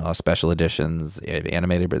Booksplodes, special editions,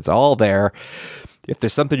 animated, but it's all there. If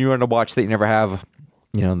there's something you want to watch that you never have,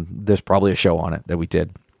 there's probably a show on it that we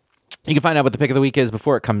did. You can find out what the pick of the week is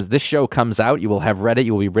before this show comes out. You will have read it.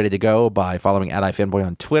 You will be ready to go by following @iFanboy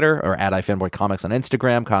on Twitter or @iFanboy Comics on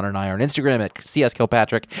Instagram. Connor and I are on Instagram at CS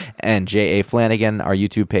Kilpatrick and J.A. Flanagan. Our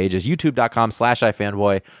YouTube page is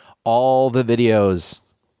youtube.com/iFanboy. All the videos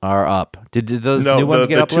are up. Did those new ones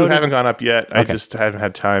get uploaded? The two haven't gone up yet. Okay. I just haven't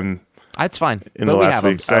had time. That's fine. In the last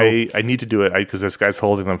week. So. I need to do it because this guy's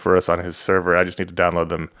holding them for us on his server. I just need to download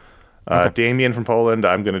them. Damien from Poland,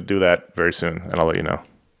 I'm going to do that very soon, and I'll let you know.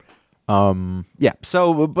 Yeah.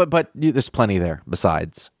 So, but there's plenty there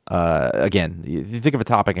besides. Again, you think of a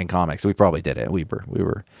topic in comics, we probably did it. We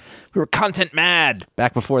were content mad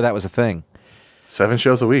back before that was a thing. 7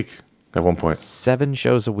 shows a week at one point. 7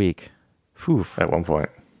 shows a week. Whew. At one point.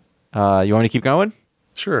 You want me to keep going?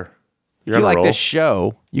 Sure. If you like this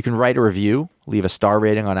show, you can write a review, leave a star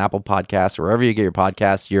rating on Apple Podcasts or wherever you get your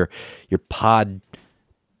podcasts. Your pod.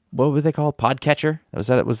 What were they called? Podcatcher? Was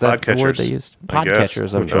that the word they used?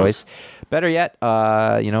 Podcatchers of choice. Better yet,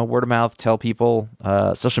 word of mouth. Tell people.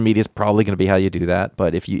 Social media is probably going to be how you do that.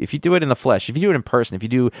 But if you do it in the flesh, if you do it in person, if you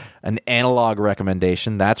do an analog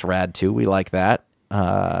recommendation, that's rad too. We like that.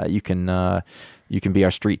 You can be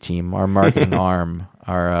our street team, our marketing arm,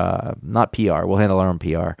 our not PR. We'll handle our own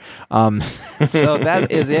PR. So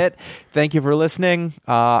that is it. Thank you for listening.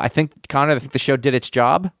 I think the show did its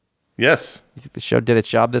job. Yes. You think the show did its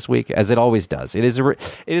job this week, as it always does. It is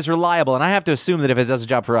reliable, and I have to assume that if it does a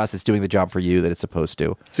job for us, it's doing the job for you that it's supposed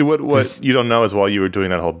to. See, what you don't know is while you were doing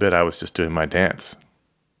that whole bit, I was just doing my dance.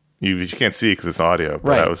 You can't see because it's audio, but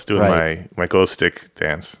Right, I was doing right. my glow stick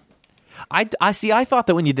dance. I see. I thought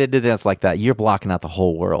that when you did the dance like that, you're blocking out the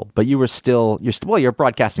whole world, but you're a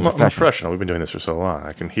broadcasting I'm a professional. professional. We've been doing this for so long.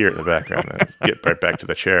 I can hear it in the background. And get right back to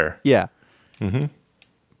the chair. Yeah. Mm-hmm.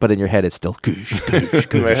 But in your head, it's still goosh, goosh,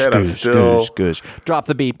 goosh, In my head, I'm goosh, still- goosh, goosh. Drop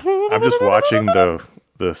the beat. I'm just watching the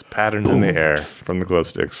patterns in the air from the glow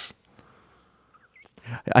sticks.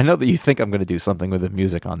 I know that you think I'm going to do something with the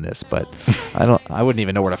music on this, but I wouldn't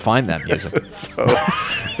even know where to find that music. So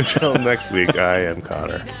until next week, I am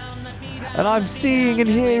Connor. And I'm seeing and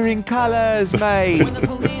hearing colors, mate. When the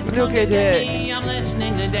police Look come at to it. get me, I'm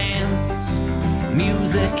listening to dance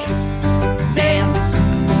music. Dance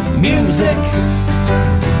music.